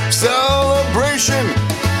a celebration.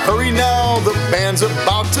 Hurry now, the band's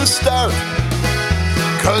about to start.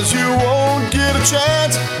 'Cause you won't get a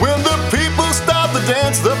chance when the people start the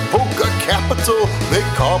dance. The polka capital they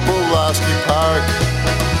call Pulaski Park.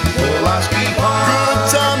 Pulaski Park. Good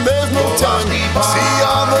time, there's no time. See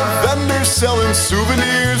all the vendors selling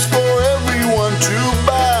souvenirs for everyone to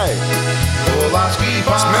buy. Pulaski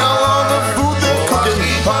Park. Smell all the food they're cooking,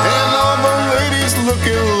 and all the ladies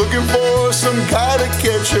looking for some guy to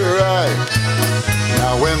catch your eye.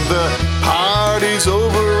 Now when the party's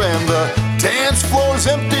over and the dance floor's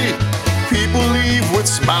empty, people leave with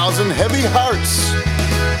smiles and heavy hearts.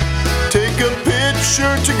 Take a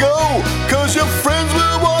picture to go, 'cause your friends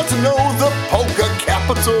will want to know the polka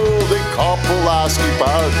capital they call Pulaski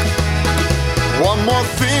Park. One more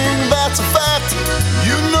thing that's a fact,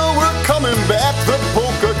 you know we're coming back. The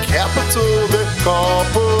polka capital they call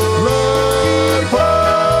Pulaski Park.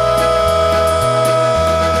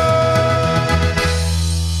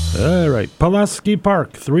 All right, Pulaski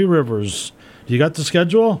Park, Three Rivers. You got the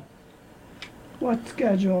schedule? What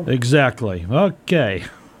schedule? Exactly. Okay.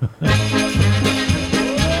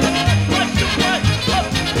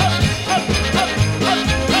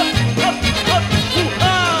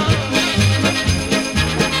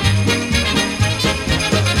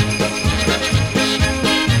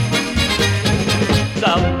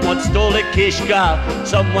 Someone stole a kishka,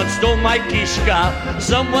 someone stole my kishka,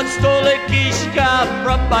 someone stole a kishka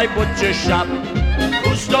from my butcher shop.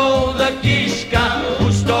 Who stole the kishka?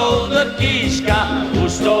 Who stole the kishka? Who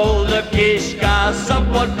stole the kishka?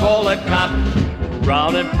 Someone call a cop.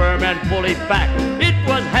 Round and firm and fully packed, it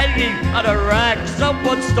was hanging on a rack.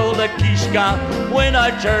 Someone stole the kishka when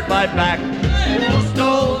I turned my back. Who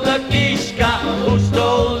stole the kishka? Who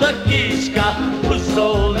stole the kishka? Who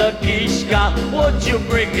stole the kishka? Won't you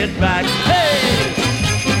bring it back? Hey!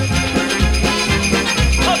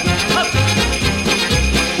 Up, up.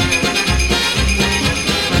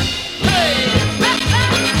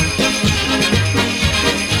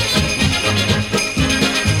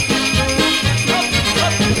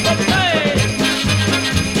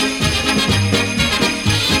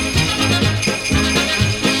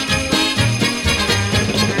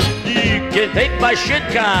 Take my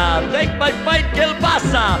shitka, take my fine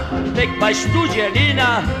kielbasa, take my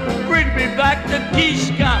studzianina, bring me back the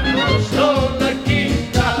kishka. Who stole the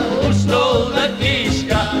kishka? Who stole the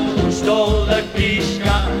kishka? Who stole the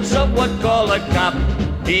kishka? Someone call a cop.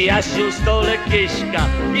 Jasiu stole the kishka,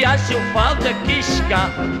 Jasiu found the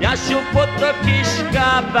kishka, Jasiu put the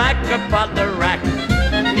kishka back upon the rack.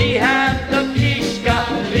 He had the kishka,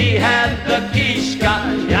 he had the kishka,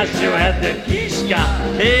 Jasiu had the kishka.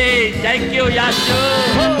 Hey, thank you, Jasiu.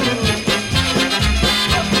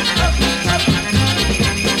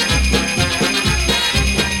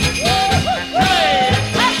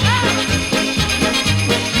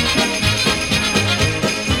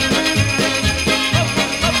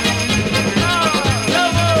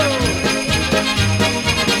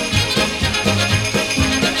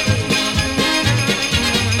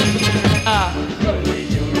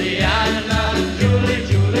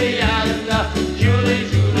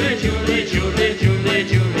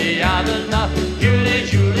 Juliana,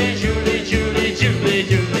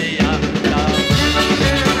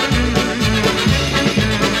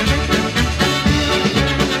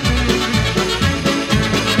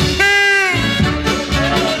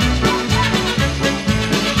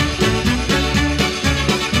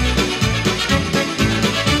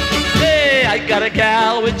 got a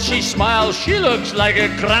gal, when she smiles, she looks like a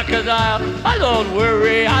crocodile. I don't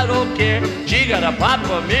worry, I don't care. She got a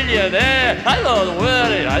papa millionaire. I don't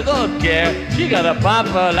worry, I don't care. She got a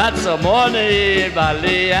papa, lots of money.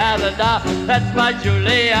 Juliana, that's my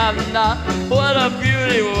Juliana. What a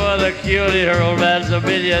beauty, what a cutie. Her old man's a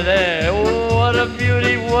millionaire. Oh, what a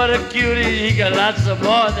beauty, what a cutie. He got lots of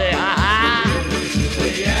money. Ha ha.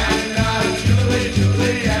 Juliana, Julie,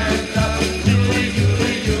 Juliana. Julie,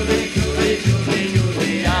 Julie, Julie, Julie, Julie,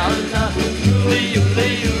 Juliana. Julie,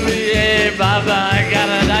 Julie, Julie. Hey, Baba, I got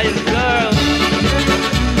a nice girl.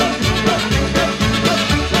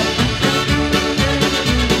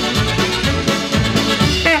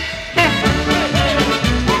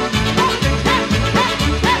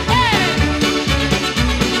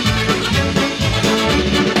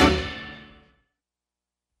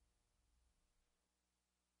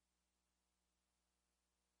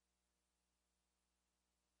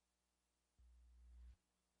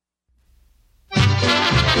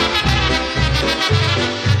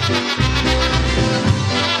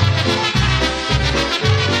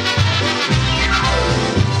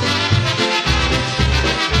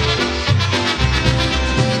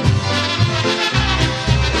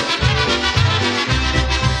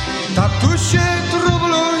 Tatuś się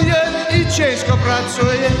trubluje i ciężko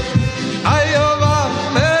pracuje, a ja w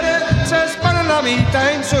Ameryce z panami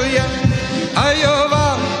tańcuje. A ja w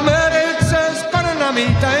Ameryce z panami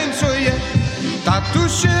tańcuje.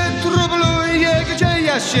 Tatuś się trubluje, gdzie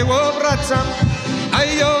ja się obracam, a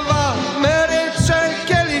ja w Ameryce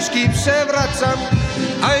kieliszki przewracam.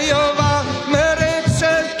 A ja w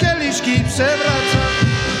Ameryce kieliszki przewracam.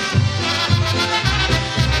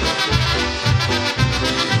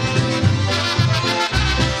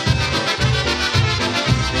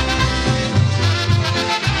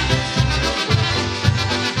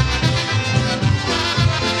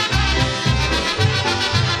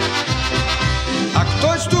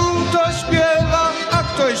 Ktoś tu to śpiewa, a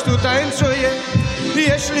ktoś tu tańcuje.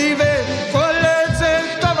 Jeśli wy koledzy,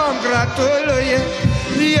 to wam gratuluję.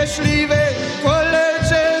 Jeśli wy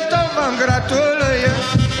koledzy, to wam gratuluję.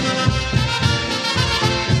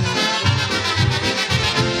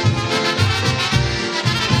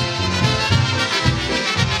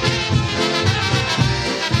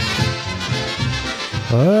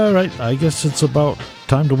 All right, I guess it's about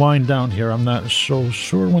time to wind down here. I'm not so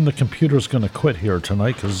sure when the computer's going to quit here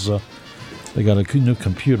tonight because they got a new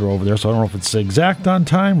computer over there, so I don't know if it's exact on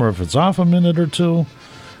time or if it's off a minute or two.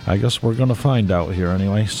 I guess we're going to find out here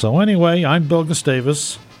anyway. So anyway, I'm Bill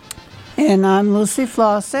Gustavus. And I'm Lucy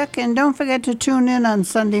Flossick. And don't forget to tune in on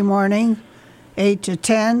Sunday morning, 8 to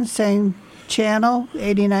 10, same channel,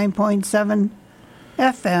 89.7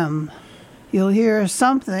 FM. You'll hear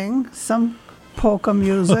something, some polka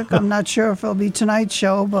music. I'm not sure if it'll be tonight's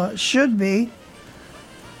show, but should be.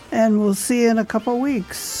 And we'll see you in a couple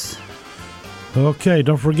weeks. Okay,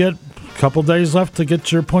 don't forget, a couple days left to get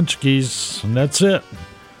your punchkis, and that's it.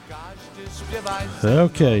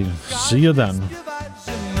 Okay, see you then.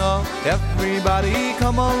 Everybody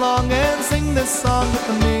come along and sing this song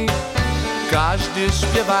with me. Każdy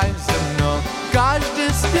śpiewaj ze mną, każdy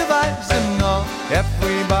śpiewaj ze mną.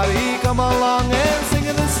 Everybody come along and sing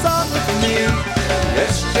this song with me.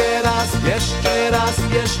 Jeszcze raz, jeszcze raz,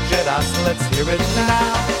 jeszcze raz, let's hear it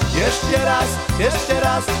now. Jeszcze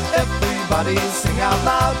raz, everybody sing out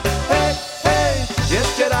loud. Hey, hey,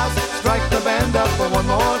 jeszcze raz, strike the band up for one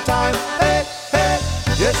more time. Hey, hey,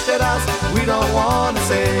 jeszcze raz, we don't want to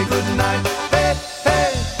say goodnight. Hey,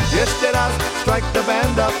 hey, jeszcze raz, strike the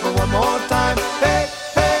band up for one more time. Hey,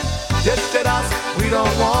 hey, jeszcze raz, we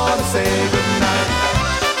don't want to say goodnight.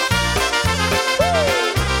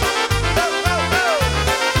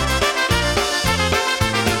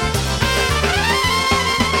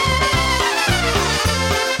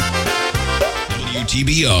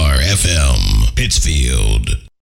 WTBR FM, Pittsfield.